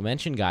honorable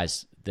mention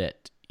guys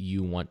that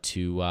you want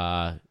to,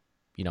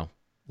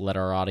 let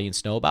our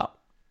audience know about?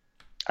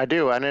 I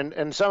do,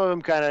 and some of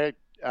them kind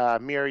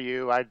of mirror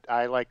you.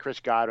 I like Chris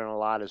Godwin a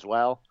lot as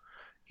well.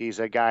 He's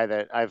a guy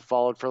that I've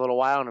followed for a little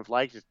while and have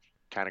liked. It's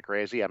kind of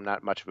crazy. I'm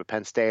not much of a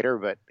Penn Stater,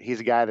 but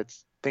he's a guy that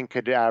think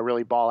could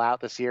really ball out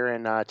this year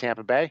in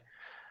Tampa Bay.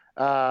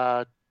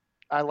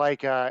 I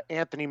like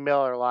Anthony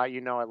Miller a lot.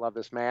 I love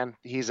this man.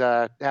 He's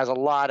has a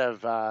lot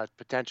of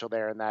potential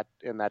there in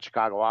that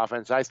Chicago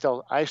offense. I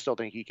still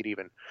think he could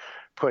even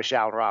push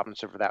Allen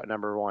Robinson for that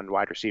number 1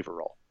 wide receiver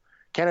role.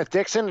 Kenneth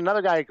Dixon,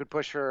 another guy who could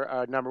push for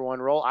a number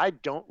 1 role. I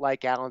don't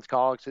like Alex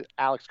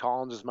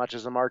Collins as much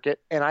as the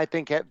market, and I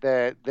think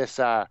the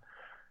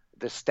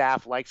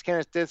staff likes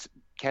Kenneth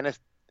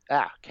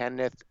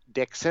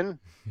Dixon.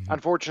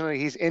 Unfortunately,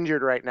 he's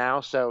injured right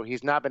now, so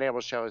he's not been able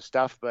to show his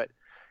stuff, but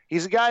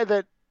he's a guy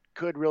that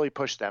could really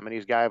push them, and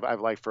he's a guy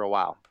I've liked for a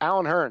while.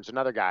 Alan Hearns,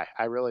 another guy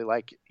I really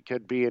like,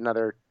 could be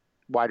another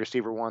wide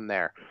receiver 1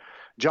 there.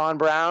 John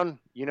Brown,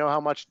 you know how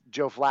much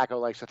Joe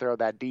Flacco likes to throw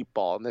that deep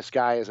ball, and this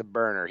guy is a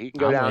burner. He can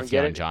go down and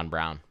get it. John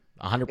Brown,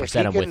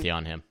 100%. I'm with you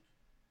on him.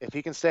 If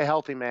he can stay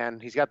healthy, man,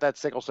 he's got that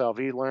sickle cell. If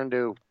he learned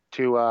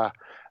to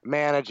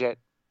manage it,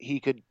 he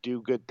could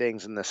do good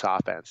things in this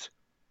offense.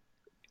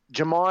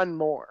 Jamon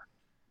Moore,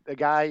 the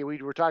guy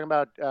we were talking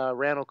about,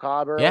 Randall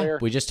Cobb earlier. Yeah,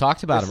 we just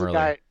talked about him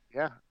earlier.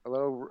 Yeah, a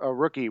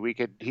rookie.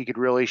 He could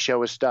really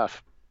show his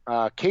stuff.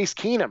 Case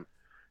Keenum.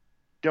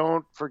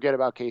 Don't forget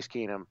about Case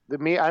Keenum.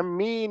 Me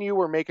and you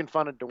were making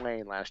fun of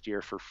Dwayne last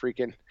year for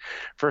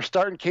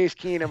starting Case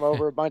Keenum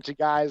over a bunch of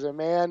guys. And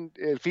man,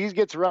 if he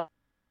gets run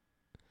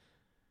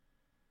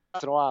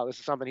once in a while, this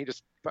is something he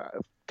just kind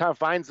of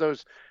finds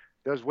those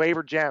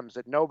waiver gems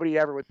that nobody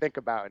ever would think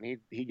about, and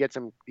he gets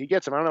them. I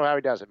don't know how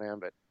he does it, man,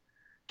 but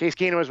Case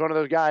Keenum is one of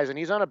those guys, and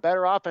he's on a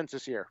better offense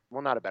this year.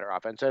 Well, not a better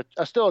offense,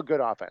 still a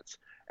good offense.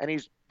 And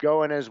he's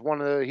going as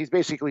he's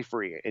basically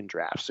free in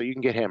drafts, so you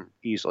can get him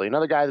easily.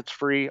 Another guy that's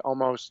free,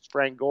 almost,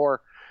 Frank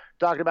Gore.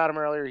 Talked about him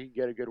earlier. He can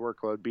get a good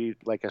workload, be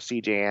like a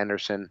CJ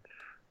Anderson,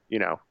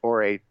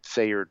 or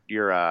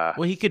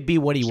well, he could be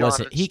what he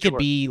wasn't. He could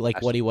be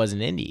like what he was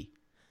in Indy.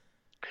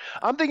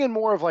 I'm thinking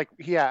more of like,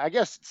 I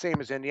guess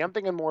same as Indy. I'm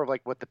thinking more of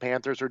like what the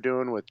Panthers are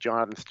doing with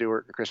Jonathan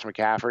Stewart and Chris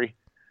McCaffrey.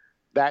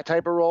 That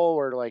type of role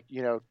where like,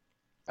 he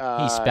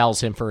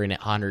spells him for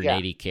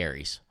 180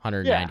 carries,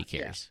 190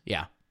 carries.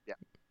 Yeah.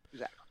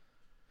 Exactly.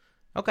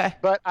 Okay.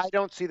 But I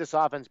don't see this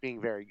offense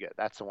being very good.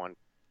 That's the one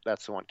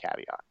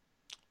caveat.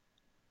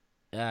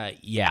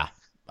 Yeah.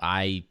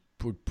 I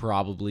would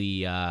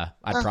probably agree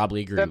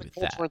with that. The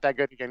Colts weren't that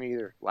good again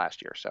either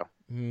last year, so.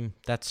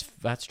 That's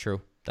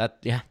true.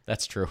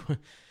 That's true.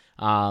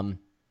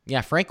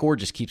 Frank Gore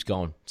just keeps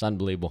going. It's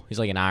unbelievable. He's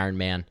like an Iron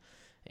Man.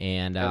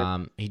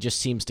 And he just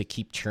seems to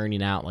keep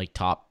churning out like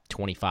top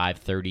 25,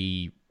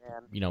 30,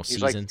 he's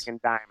seasons. He's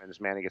like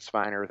diamonds, man. He gets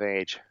finer with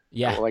age.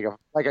 Yeah.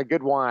 Like a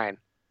good wine.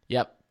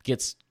 Yep.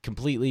 Gets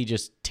completely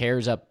just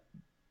tears up,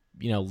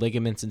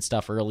 ligaments and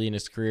stuff early in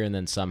his career, and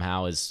then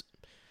somehow is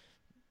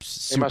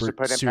super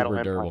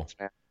durable.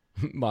 Man.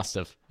 Must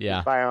have. Yeah.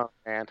 He's my own,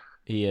 man.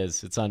 He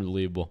is. It's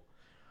unbelievable.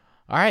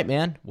 All right,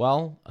 man.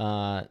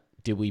 Well,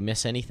 did we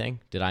miss anything?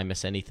 Did I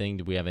miss anything?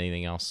 Did we have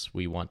anything else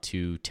we want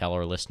to tell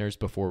our listeners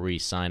before we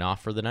sign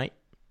off for the night?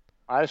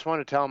 I just want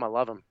to tell them I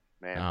love them,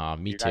 man. Oh,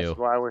 me too. That's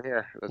why we're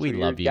here. We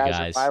love you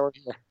guys. Why we're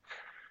here.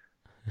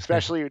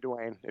 Especially you,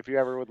 Dwayne, if you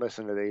ever would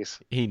listen to these.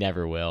 He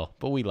never will,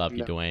 but we love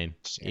you, Dwayne,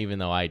 even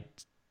though I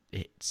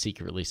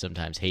secretly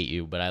sometimes hate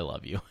you, but I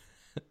love you.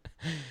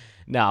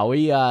 No,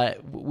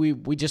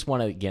 we just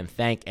want to, again,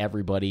 thank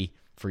everybody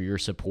for your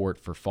support,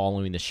 for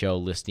following the show,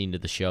 listening to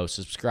the show.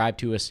 Subscribe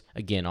to us,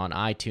 again, on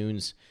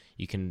iTunes.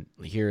 You can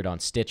hear it on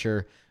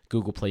Stitcher,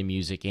 Google Play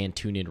Music, and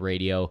TuneIn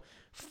Radio.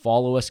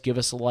 Follow us. Give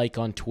us a like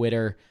on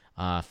Twitter,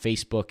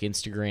 Facebook,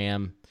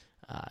 Instagram.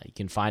 You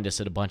can find us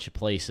at a bunch of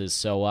places.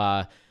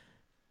 So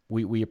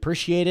we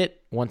appreciate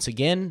it. Once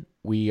again,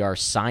 we are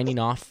signing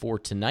off for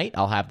tonight.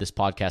 I'll have this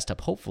podcast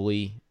up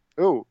hopefully.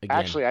 Ooh,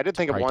 actually, I did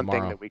think of one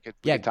thing that we could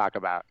talk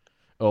about.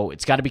 Oh,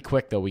 it's got to be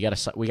quick, though. We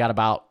got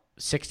about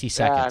 60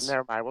 seconds.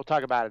 Never mind. We'll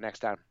talk about it next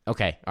time.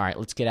 Okay. All right.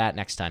 Let's get at it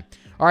next time.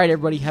 All right,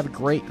 everybody. Have a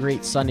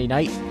great Sunday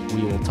night.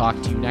 We will talk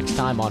to you next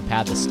time on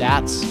Pad the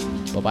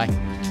Stats.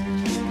 Bye-bye.